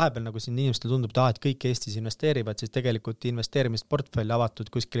 jällegi vahepeal nagu siin inimestel tundub, et kõik Eestis investeerivad, siis tegelikult investeerimisportfelli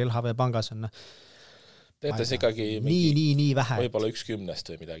avatud kuskil LHV pangas on teetes ikkagi nii vähe. Võib-olla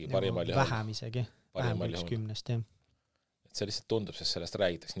 1/10 või midagi, parimal juhul. Vähem isegi, vähem 1/10, jah. Et see lihtsalt tundub, sest sellest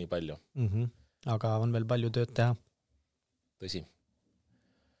räägitakse nii palju. Aga on veel palju tööd teha. Tõsi.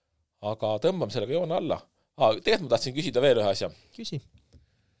 Aga tõmbame sellega joone alla. Tegelikult ma tahtsin küsida veel ühe asja. Küsi.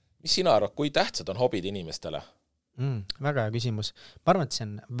 Mis sina arvad, kui tähtsad on hobid inimestele? Väga hea küsimus. Ma arvan, et see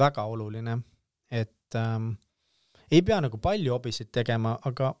on väga oluline, et ei pea nagu palju hobisid tegema,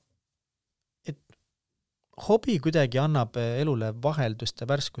 aga hobi kuidagi annab elule vaheldust ja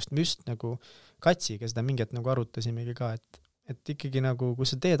värskust. Me just nagu Katsiga seda mingit nagu arutasimegi ka, et et ikkagi nagu, kui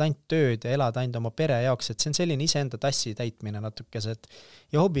sa teed ainult tööd ja elad ainult oma pere jaoks, et see on selline iseenda tassi täitmine natukese, et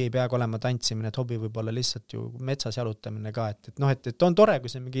ja hobi ei peagi olema tantsimine, et hobi võib olla lihtsalt ju metsas jalutamine ka, et on tore,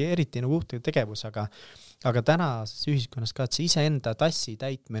 kui see on mingi eriti nagu uhtega tegevus, aga tänases ühiskonnas ka, et see iseenda tassi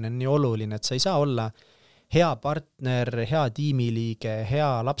täitmine on nii oluline, et sa ei saa olla hea partner, hea tiimiliige,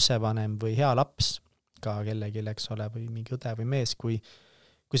 hea lapsevanem või hea laps ka kellelgi, eks ole, või mingi õde või mees, kui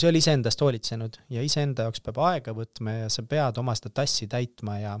see oli iseendast hoolitsenud ja iseenda jaoks peab aega võtma ja sa pead oma seda tassi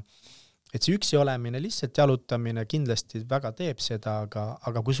täitma ja et see üksi olemine, lihtsalt jalutamine kindlasti väga teeb seda,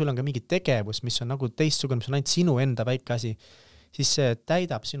 aga kui sul on ka mingi tegevus, mis on nagu teistsugune, mis on ainult sinu enda väike asi, siis see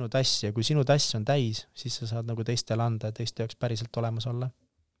täidab sinu tassi ja kui sinu tass on täis, siis sa saad nagu teistele anda ja teiste jaoks päriselt olemas olla.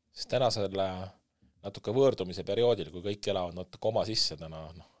 Sest tänasel natuke võõrdumise perioodil, kui kõik elavad natuke oma sisse täna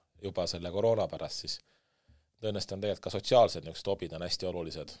juba selle koroona pärast, siis tõenäoliselt on tegelikult ka sotsiaalsed niisugused hobid on hästi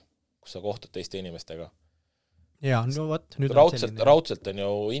olulised, kus sa kohtud teiste inimestega. Jaa, no võt, nüüd raudselt on ju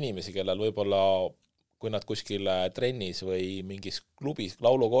inimesi, kellel võib-olla, kui nad kuskil trennis või mingis klubis,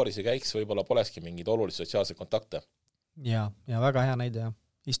 laulukooris ei käiks, võib-olla polekski mingeid olulisi sotsiaalseid kontakte. Ja väga hea näide, ja.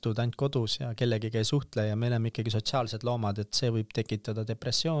 Istud ainult kodus ja kellegagi ei suhtle ja me oleme ikkagi sotsiaalsed loomad, et see võib tekitada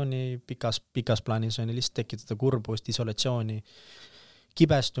depressiooni, pikas plaanis on lihtsalt tekitada kurbust, isolatsiooni,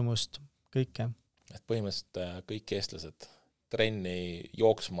 kibestumust, kõike. Et põhimõtteliselt kõik eestlased trenni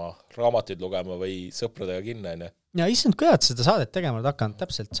jooksma, raamatuid lugema või sõpradega kinni. Ja issand, kui head seda saadet tegema hakanud,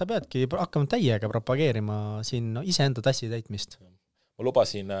 täpselt, sa peadki hakkama täiega propageerima siin iseenda tassi täitmist. Ma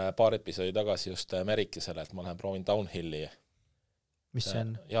lubasin paar episoodi tagasi just Merikesele, et ma lähen proovin downhilli. Mis see on?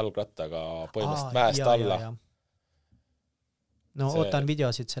 Jalgrattaga põhimõtteliselt mäest alla. No ootan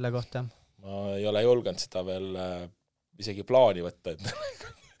videosid selle kohta. Ma ei ole julgenud seda veel isegi plaani võtta, et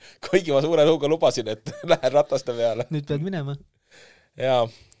kuigi ma suure lõuga lubasin, et lähen rataste peale. Nüüd pead minema. Jaa,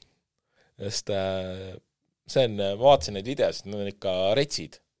 sest see on, ma vaatasin neid videosid, need on ikka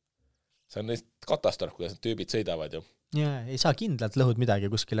retsid. See on lihtsalt katastroof, kuidas need tüübid sõidavad ju. Jaa, ei saa kindlalt lõhud midagi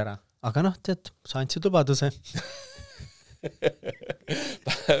kuskil ära. Aga tead, sa andsid lubaduse.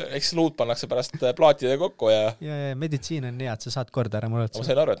 Eks luud pannakse pärast plaatide kokku ja meditsiin on nii, et sa saad korda ära mulle. Ma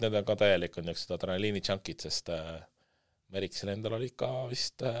sain aru, et need on ka täielikult niisugused adrenaliini junkid, sest Merikesel endal oli ka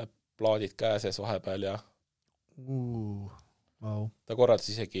vist plaadid käeses vahepeal ja wow. Ta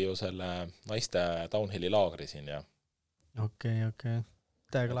korraldas isegi ju selle naiste downhilli laagri siin ja okei.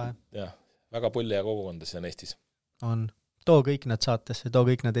 Täiega lahe. Jah, väga pulli ja kogukonda siin Eestis. On. Too kõik nad saatesse, too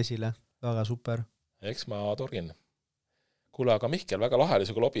kõik nad esile. Väga super. Eks ma torgin. Kuule, aga Mihkel, väga lahe oli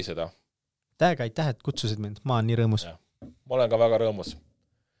suga lobiseda. Täiega aitäh, et kutsusid mind. Ma olen nii rõõmus. Ja. Ma olen ka väga rõõmus.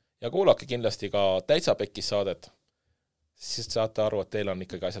 Ja kuulake kindlasti ka Täitsa Pekkis saadet. Siis saate aru, et teil on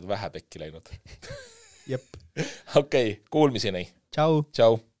ikkagi asjad vähe pekki läinud. Jep. Okei, kuulmiseni. Tšau.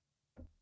 Tšau.